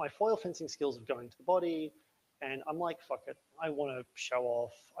I've got my foil fencing skills of going to the body, and I'm like, fuck it, I want to show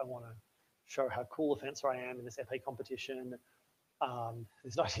off. I want to show how cool a fencer I am in this epee competition.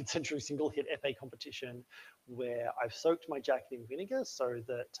 This 19th century single hit epee competition where I've soaked my jacket in vinegar so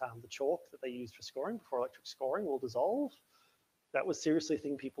that the chalk that they used for scoring before electric scoring will dissolve. That was seriously a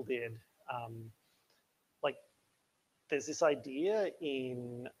thing people did. Like, there's this idea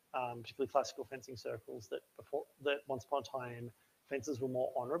in particularly classical fencing circles that once upon a time fencers were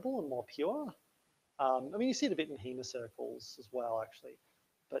more honourable and more pure. I mean, you see it a bit in HEMA circles as well, actually,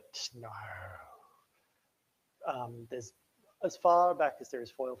 but no. There's as far back as there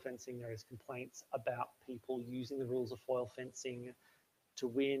is foil fencing, there is complaints about people using the rules of foil fencing to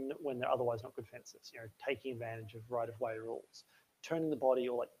win when they're otherwise not good fencers. Taking advantage of right-of-way rules, turning the body,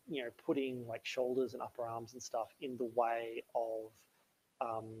 or putting like shoulders and upper arms and stuff in the way of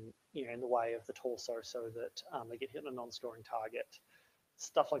in the way of the torso so that they get hit on a non-scoring target.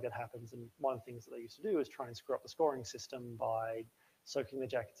 Stuff like that happens, and one of the things that they used to do is try and screw up the scoring system by soaking their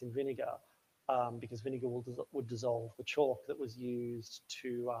jackets in vinegar, because vinegar would dissolve the chalk that was used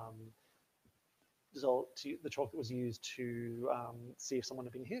to see if someone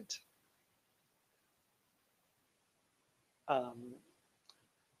had been hit.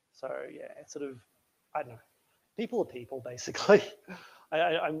 So yeah, it's sort of, I don't know. People are people, basically.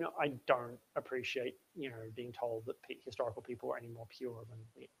 I don't appreciate being told that historical people are any more pure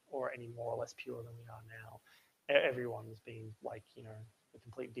than or any more or less pure than we are now. Everyone's been like a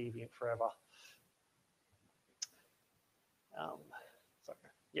complete deviant forever. So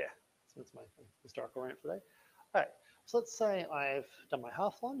yeah, that's my historical rant for today. All right, so let's say I've done my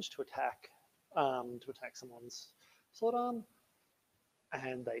half lunge to attack someone's sword arm,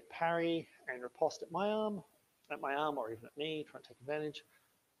 and they parry and riposte at my arm, or even at me, try and take advantage.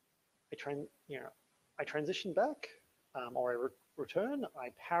 I transition back, or I return. I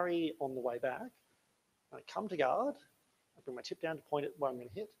parry on the way back. I come to guard. I bring my tip down to point at where I'm going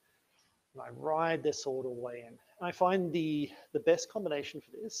to hit, and I ride their sword all the way in. And I find the best combination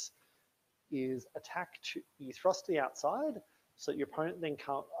for this is you thrust to the outside, so that your opponent then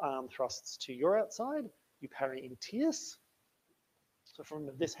thrusts to your outside. You parry in tierce. So from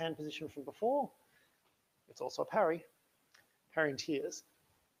this hand position from before, it's also a parry in tierce,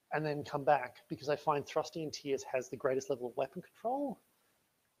 and then come back, because I find thrusting in tierce has the greatest level of weapon control,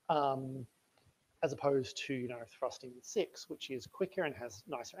 as opposed to thrusting in 6, which is quicker and has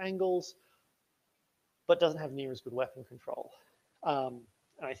nicer angles, but doesn't have near as good weapon control. And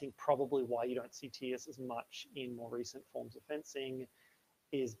I think probably why you don't see tierce as much in more recent forms of fencing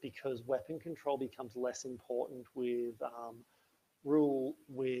is because weapon control becomes less important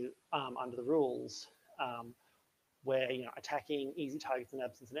under the rules, where attacking easy targets in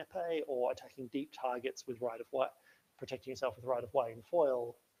absence and epee, or attacking deep targets with right of way, protecting yourself with right of way and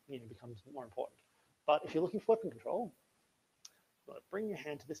foil, becomes more important. But if you're looking for weapon control, bring your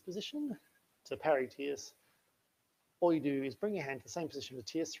hand to this position to parry tierce. All you do is bring your hand to the same position as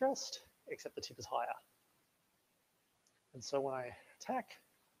tierce thrust, except the tip is higher. And so when I attack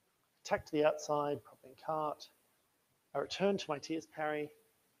to the outside, probably in cart, I return to my tierce parry,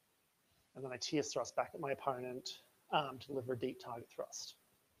 and then I tierce thrust back at my opponent to deliver a deep target thrust.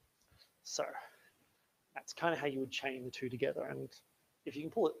 So that's kind of how you would chain the two together, and if you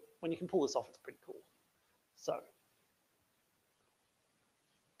can pull it, when you can pull this off, it's pretty cool. So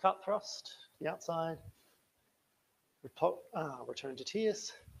cart thrust to the outside, return to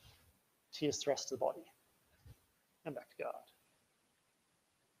tierce thrust to the body, and back to guard.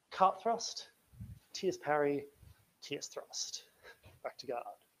 Cart thrust, tierce parry, tierce thrust, back to guard.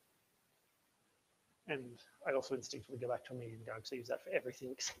 And I also instinctively go back to a medium guard because I use that for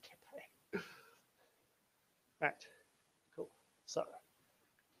everything except epee. Right, cool. So,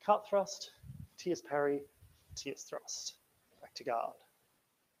 cart thrust, tierce parry, tierce thrust, back to guard.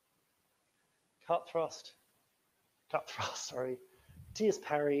 Cut thrust, sorry, tierce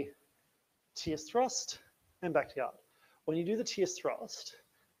parry, tierce thrust, and back to guard. When you do the tierce thrust,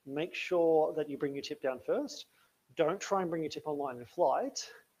 make sure that you bring your tip down first. Don't try and bring your tip online in flight,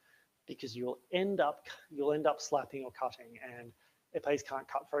 because you'll end up slapping or cutting, and epees can't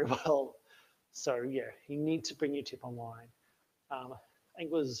cut very well. So yeah, you need to bring your tip online. I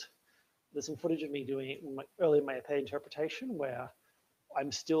think there's some footage of me doing it early in my epee interpretation where I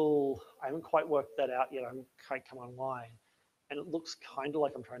haven't quite worked that out yet. I'm can't come online, and it looks kind of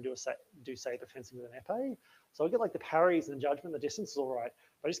like I'm trying to do saber fencing with an epee. So I get like the parries and the judgment, the distance is all right,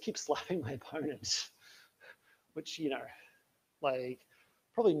 but I just keep slapping my opponent, which, you know, like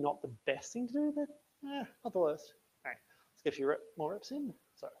probably not the best thing to do, but not the worst. All right, let's get a few more reps in.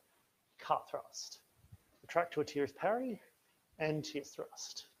 So cut thrust, retract to a tierce parry, and tierce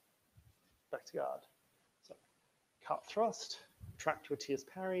thrust, back to guard. So cut thrust, retract to a tierce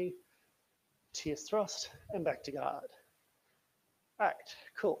parry, tierce thrust, and back to guard. All right,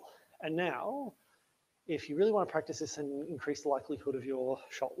 cool. And now, if you really want to practice this and increase the likelihood of your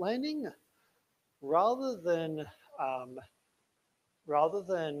shot landing, rather than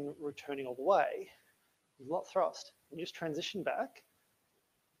returning all the way, you lot thrust and just transition back,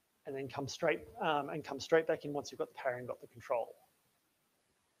 and then come straight back in once you've got the parry and got the control.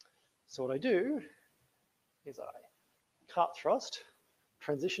 So what I do is I cut thrust,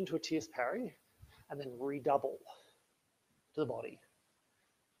 transition to a tierce parry, and then redouble to the body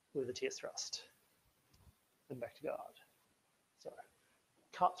with a tierce thrust, and back to guard. So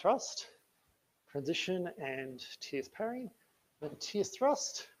cut thrust, transition and tierce parry, then tierce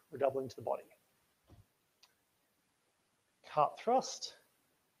thrust, redoubling to the body. Cut thrust,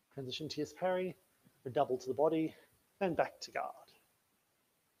 transition tierce parry, redouble to the body, and back to guard.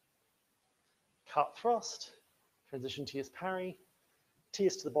 Cut thrust, transition tierce parry,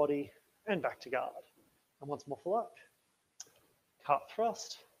 tierce to the body, and back to guard. And once more for luck. Cut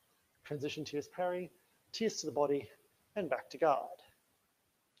thrust, transition tierce parry, tierce to the body, and back to guard.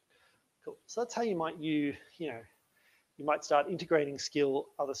 Cool. So that's how you might you might start integrating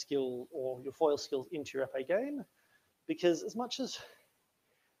other skill, or your foil skills into your epee game, because as much as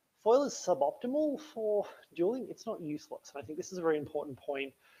foil is suboptimal for dueling, it's not useless. And I think this is a very important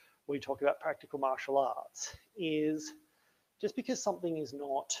point when we talk about practical martial arts, is just because something is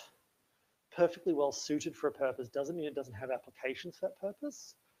not perfectly well suited for a purpose doesn't mean it doesn't have applications for that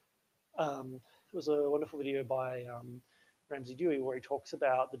purpose. There was a wonderful video by Ramsey Dewey where he talks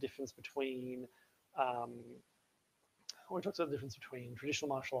about the difference between traditional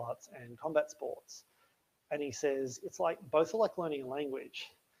martial arts and combat sports. And he says it's like both are like learning a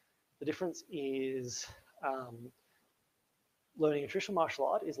language. The difference is learning a traditional martial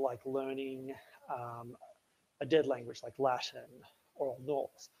art is like learning a dead language like Latin or Old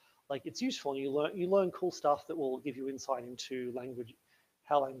Norse. Like, it's useful, and you learn cool stuff that will give you insight into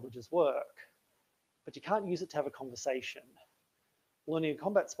how languages work, but you can't use it to have a conversation. Learning a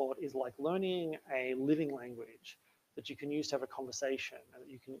combat sport is like learning a living language that you can use to have a conversation, and that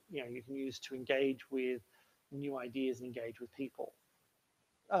you can use to engage with new ideas and engage with people.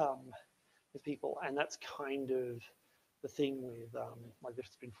 And that's kind of the thing with like the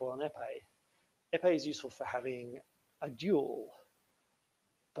difference between foil and epee. Epee is useful for having a duel,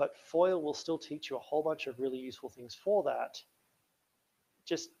 but foil will still teach you a whole bunch of really useful things for that. It's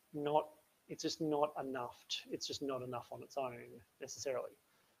just not enough on its own necessarily.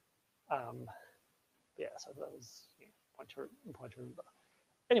 Yeah, so that was a point to remember.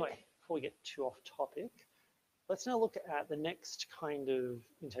 Anyway, before we get too off topic, let's now look at the next kind of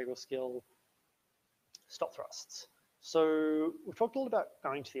integral skill, stop thrusts. So we've talked a lot about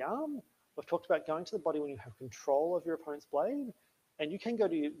going to the arm. We've talked about going to the body when you have control of your opponent's blade, and you can go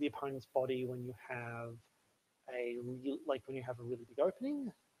to the opponent's body when you have a really big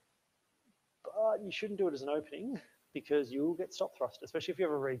opening, but you shouldn't do it as an opening because you will get stop thrust, especially if you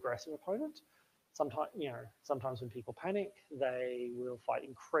have a very aggressive opponent. Sometimes when people panic, they will fight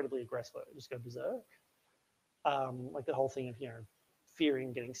incredibly aggressively, just go berserk. Like the whole thing of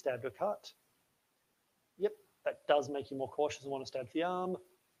fearing getting stabbed or cut. Yep, that does make you more cautious and want to stab the arm.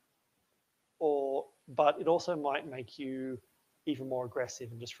 But it also might make you even more aggressive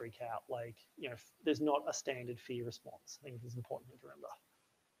and just freak out. Like, there's not a standard fear response. I think it's an important thing to remember.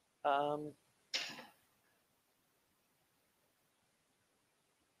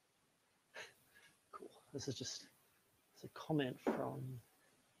 Cool. This is a comment from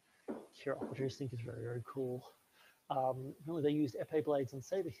Kira, which I just think is very, very cool. Really, they used epee blades on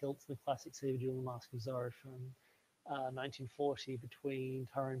saber hilts in the classic saber duel, The Mask of Zorro from 1940 between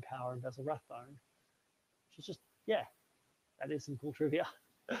Tyrone Power and Basil Rathbone, which is just, yeah, that is some cool trivia.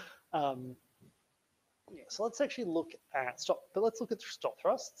 um, yeah, so let's actually look at let's look at stop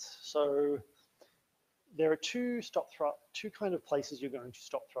thrusts. So there are two kind of places you're going to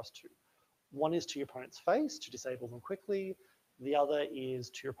stop thrust to. One is to your opponent's face to disable them quickly. The other is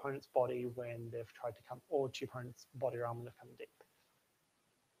to your opponent's body when they've tried to come, or to your opponent's body or arm when they've come deep.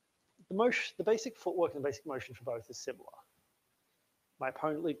 The basic footwork and the basic motion for both is similar. My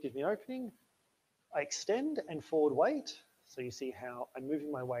opponent leap gives me an opening. I extend and forward weight. So you see how I'm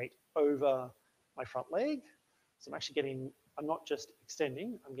moving my weight over my front leg. So I'm actually getting, I'm not just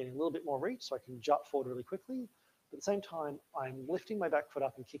extending, I'm getting a little bit more reach so I can jut forward really quickly. But at the same time, I'm lifting my back foot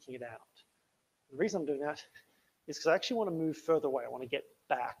up and kicking it out. The reason I'm doing that is because I actually want to move further away. I want to get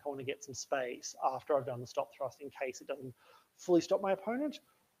back. I want to get some space after I've done the stop thrust in case it doesn't fully stop my opponent,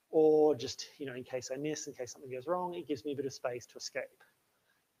 or just, you know, in case I miss, in case something goes wrong, it gives me a bit of space to escape.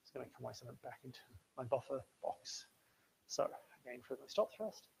 It's going to come myself back into my buffer box. So again, for my stop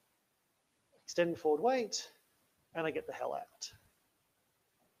thrust, extend forward weight, and I get the hell out.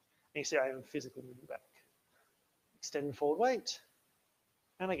 And you see I am physically moving back. Extend forward weight,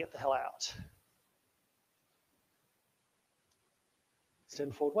 and I get the hell out.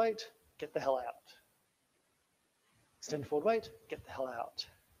 Extend forward weight, get the hell out. Extend forward weight, get the hell out.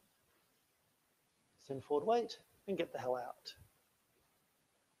 Extend forward weight, and get the hell out.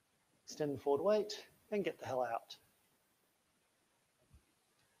 Extend forward weight, and get the hell out.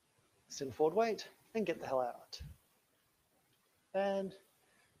 Extend forward weight, and get the hell out. And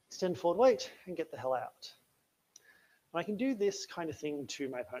extend forward weight, and get the hell out. And I can do this kind of thing to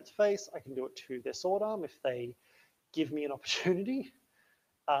my opponent's face. I can do it to their sword arm if they give me an opportunity.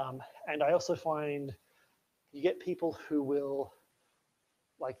 And I also find you get people who will,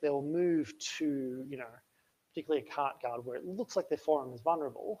 like, they'll move to, you know, particularly a cart guard where it looks like their forearm is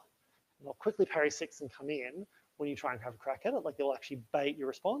vulnerable. And they'll quickly parry six and come in when you try and have a crack at it. Like, they'll actually bait your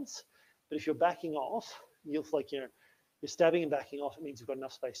response. But if you're backing off, you'll, like, you know, you're stabbing and backing off, it means you've got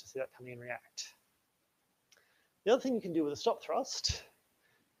enough space to see that coming and react. The other thing you can do with a stop thrust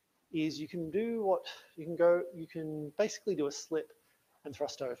is you can do what, you can basically do a slip and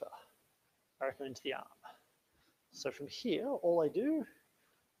thrust over, I reckon, into the arm. So from here, all I do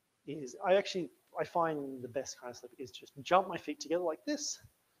is I find the best kind of slip is just jump my feet together like this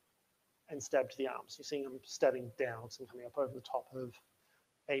and stab to the arm. So you're seeing I'm stabbing down, so I'm coming up over the top of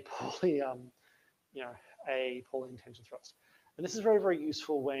a poorly, you know, a poorly intentioned thrust. And this is very, very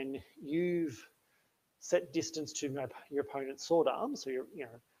useful when you've set distance to your opponent's sword arm. So you're, you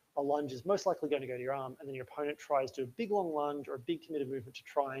know, a lunge is most likely going to go to your arm, and then your opponent tries to do a big long lunge or a big committed movement to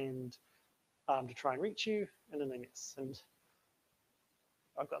try and reach you, and then they miss. And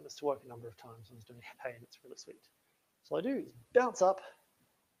I've gotten this to work a number of times. I was doing epee, and it's really sweet. So all I do is bounce up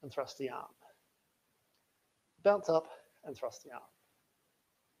and thrust the arm. Bounce up and thrust the arm.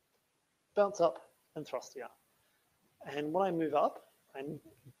 Bounce up and thrust the arm. And when I move up, I'm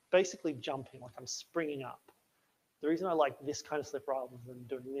basically jumping, like I'm springing up. The reason I like this kind of slip rather than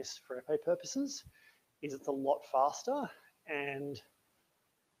doing this for epee purposes is it's a lot faster. And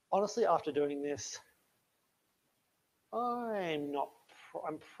honestly, after doing this, I'm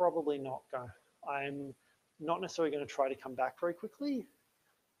probably not going, I'm not necessarily going to try to come back very quickly.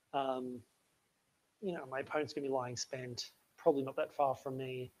 You know, my opponent's going to be lying spent, probably not that far from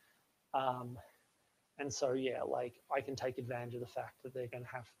me. And so, yeah, like I can take advantage of the fact that they're going to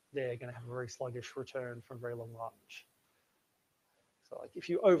have a very sluggish return from a very long lunge. So, like if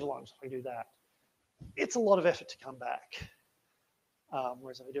you over lunge, I do that, it's a lot of effort to come back.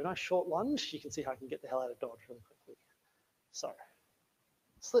 Whereas if I do a nice short lunge, you can see how I can get the hell out of dodge really quickly. So,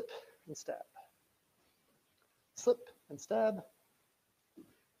 slip and stab, slip and stab,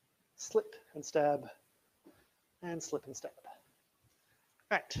 slip and stab, and slip and stab.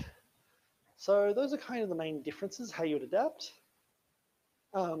 Right. So those are kind of the main differences, how you would adapt.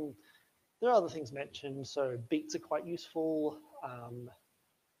 There are other things mentioned, so beats are quite useful.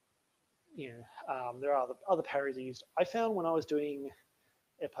 There are other parries are used. I found when I was doing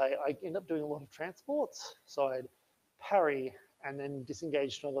epee, I end up doing a lot of transports. So I'd parry and then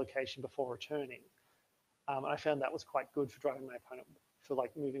disengage to a location before returning. And I found that was quite good for driving my opponent, for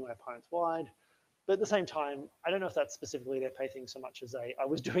like moving my opponents wide. But at the same time, I don't know if that's specifically an epee thing so much as I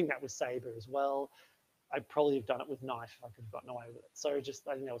was doing that with saber as well. I'd probably have done it with knife if I could have gotten away with it. So just,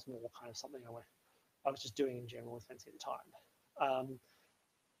 I think that was more kind of something I was just doing in general with fencing at the time.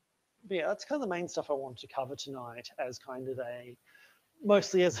 But yeah, that's kind of the main stuff I wanted to cover tonight as kind of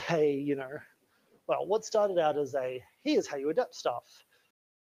mostly as a, you know, well, what started out as here's how you adapt stuff.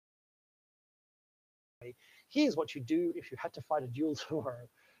 here's what you do if you had to fight a duel tomorrow.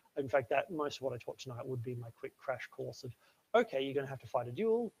 In fact, that most of what I taught tonight would be my quick crash course of, okay, you're going to have to fight a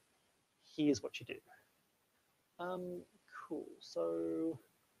duel. Here's what you do. Um, cool. So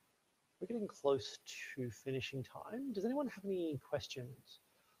we're getting close to finishing time. Does anyone have any questions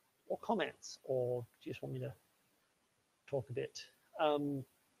or comments, or do you just want me to talk a bit? Um,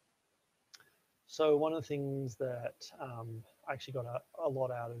 so one of the things that I actually got a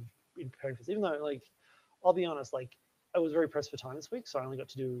lot out of in preparing for this, even though, like, I'll be honest, like, I was very pressed for time this week, so I only got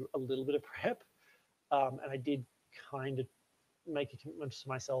to do a little bit of prep, and I did kind of make a commitment to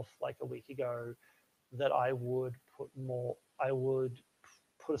myself like a week ago that I would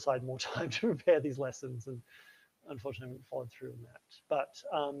put aside more time to prepare these lessons, and unfortunately I haven't followed through on that. But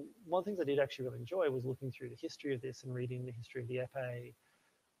one of the things I did actually really enjoy was looking through the history of this and reading the history of the epee,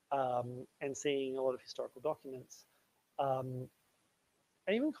 and seeing a lot of historical documents, um,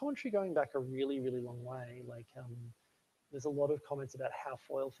 and even commentary going back a really, really long way. Like, there's a lot of comments about how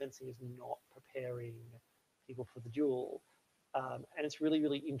foil fencing is not preparing people for the duel. And it's really,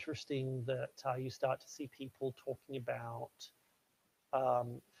 really interesting that you start to see people talking about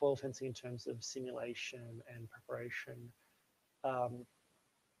foil fencing in terms of simulation and preparation um,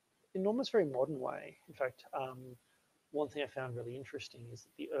 in almost very modern way. In fact, one thing I found really interesting is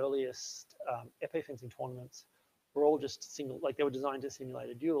that the earliest epee fencing tournaments were all just single, like they were designed to simulate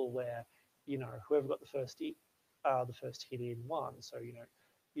a duel where, whoever got the first hit in won. So,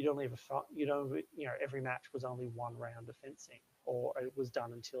 you don't leave you don't, every match was only one round of fencing, or it was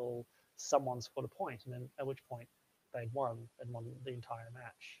done until someone scored a point, and then at which point they'd won the entire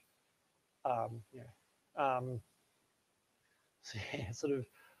match. Um, so yeah, sort of,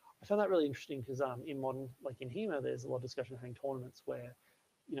 I found that really interesting because in modern, like in HEMA, there's a lot of discussion having tournaments where,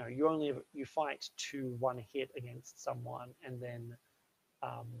 you fight to one hit against someone, and then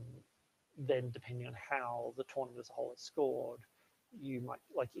depending on how the tournament as a whole is scored, you might,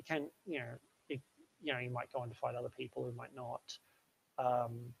 like, you can, you might go on to fight other people who might not,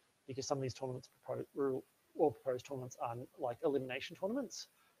 um, because some of these tournaments proposed tournaments are like elimination tournaments,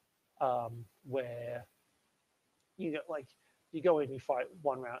 where you get, like, you go in, you fight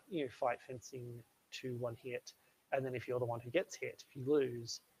one round, you fight fencing to one hit, and then if you're the one who gets hit, if you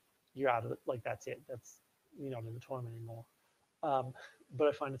lose, you're out of it. Like, that's it. You're not in the tournament anymore. But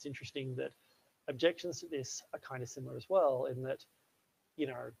I find it's interesting that objections to this are kind of similar as well, in that, you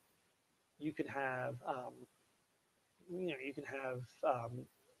know you can have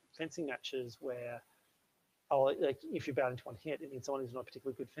fencing matches where, like, if you're bound into one hit, it means someone who's not a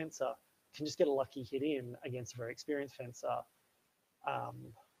particularly good fencer can just get a lucky hit in against a very experienced fencer,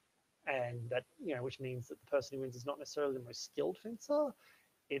 um, and that, which means that the person who wins is not necessarily the most skilled fencer.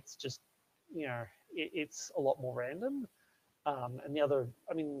 It's just, it's a lot more random. And the other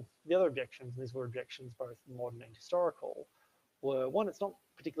objections, and these were objections both modern and historical, were, one, it's not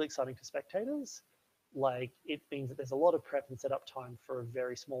particularly exciting for spectators. Like, it means that there's a lot of prep and setup time for a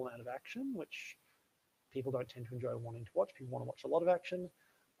very small amount of action, which people don't tend to enjoy wanting to watch. People want to watch a lot of action.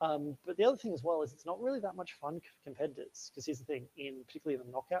 But the other thing as well is it's not really that much fun for competitors, because here's the thing, particularly in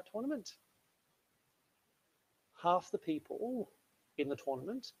the knockout tournament, half the people in the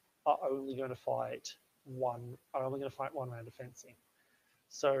tournament are only going to fight one round of fencing.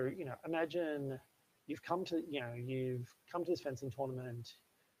 So, imagine you've come to this fencing tournament,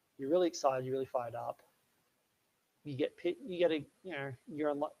 you're really excited, you're really fired up. You get pit, you get a, you're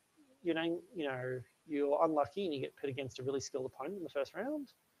unlucky, you're unlucky, and you get pit against a really skilled opponent in the first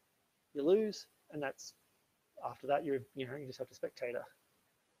round. You lose, and that's, after that, you just have to spectator.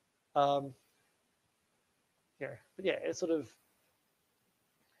 Yeah, but yeah, it's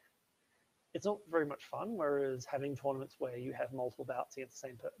not very much fun. Whereas having tournaments where you have multiple bouts against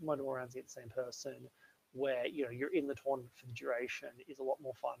multiple rounds against the same person, where you're in the tournament for the duration, is a lot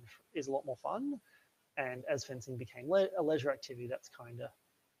more fun. And as fencing became a leisure activity, that's kind of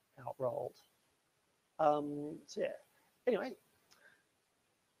how it rolled. So yeah. Anyway,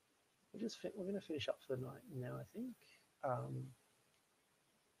 we're going to finish up for the night now, I think.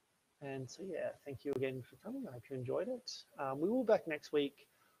 And so yeah, thank you again for coming. I hope you enjoyed it. We will be back next week.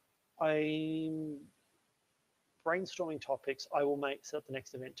 I'm brainstorming topics. I will set up the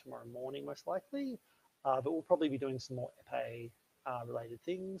next event tomorrow morning, most likely, but we'll probably be doing some more epee related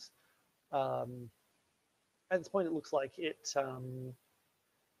things. At this point, it looks like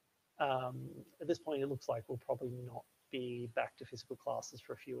we'll probably not be back to physical classes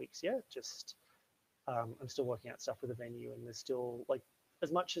for a few weeks yet. Just I'm still working out stuff with the venue, and there's still, like,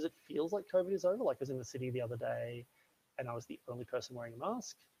 as much as it feels like COVID is over, like I was in the city the other day and I was the only person wearing a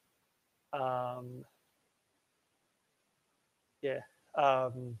mask. Yeah.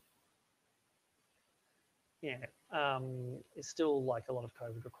 yeah, it's still like a lot of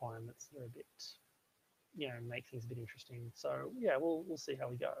COVID requirements. They're a bit, make things a bit interesting. So yeah, we'll see how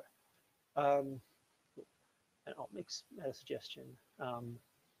we go. Um, and I'll make a suggestion.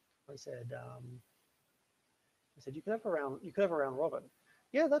 I said you could have a round robin.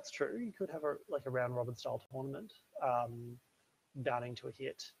 Yeah, that's true. You could have a round robin style tournament, down to a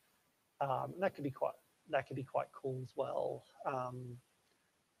hit. That could be quite cool as well.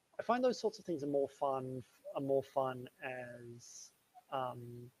 I find those sorts of things are more fun as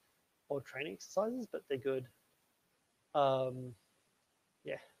or training exercises, but they're good. Um,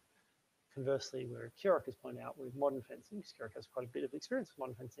 yeah. Conversely, where Kirok has pointed out with modern fencing, because Kirok has quite a bit of experience with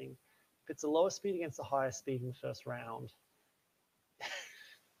modern fencing, if it's the lowest speed against the highest speed in the first round,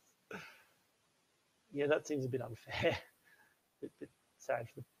 yeah, that seems a bit unfair, bit sad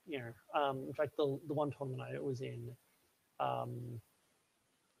for in fact, the one tournament I was in, um,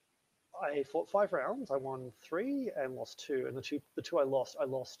 I fought 5 rounds. I won 3 and lost 2, and the two I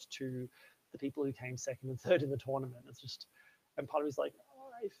lost to the people who came second and third in the tournament. It's just, and part of me's like,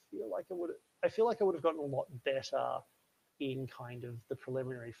 oh, I feel like I would have gotten a lot better in kind of the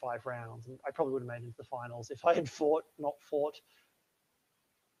preliminary 5 rounds, and I probably would have made it into the finals if I had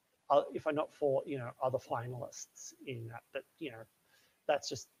if I not fought other finalists in that. But that's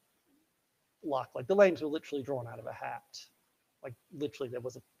just luck. Like the names were literally drawn out of a hat. Like literally, there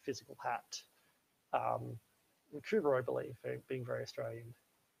was a physical hat. Vancouver, I believe, being very Australian.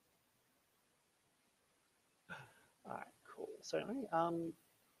 All right, cool. So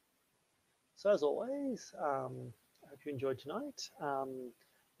as always, I hope you enjoyed tonight.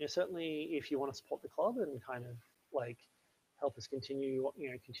 Certainly, if you want to support the club and kind of like help us continue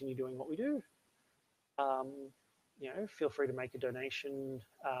doing what we do, um, feel free to make a donation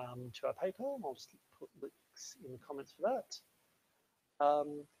to our PayPal. I'll just put links in the comments for that.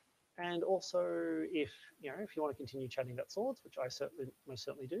 And also, if you want to continue chatting about swords, which I most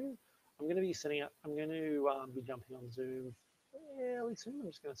certainly do, I'm going to be setting up. I'm going to be jumping on Zoom fairly soon. I'm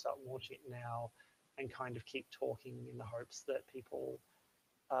just going to start launching it now, and kind of keep talking in the hopes that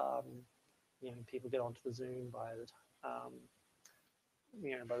um, people get onto the Zoom by the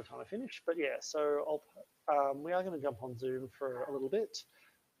time I finish. But yeah, so we are going to jump on Zoom for a little bit.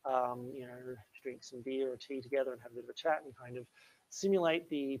 Drink some beer or tea together and have a bit of a chat and kind of simulate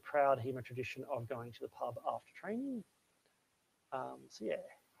the proud HEMA tradition of going to the pub after training. So yeah,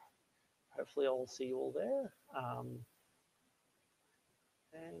 hopefully I'll see you all there.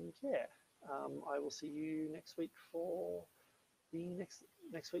 And yeah, I will see you next week for the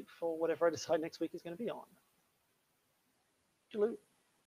next week for whatever I decide next week is going to be on. Toodaloo.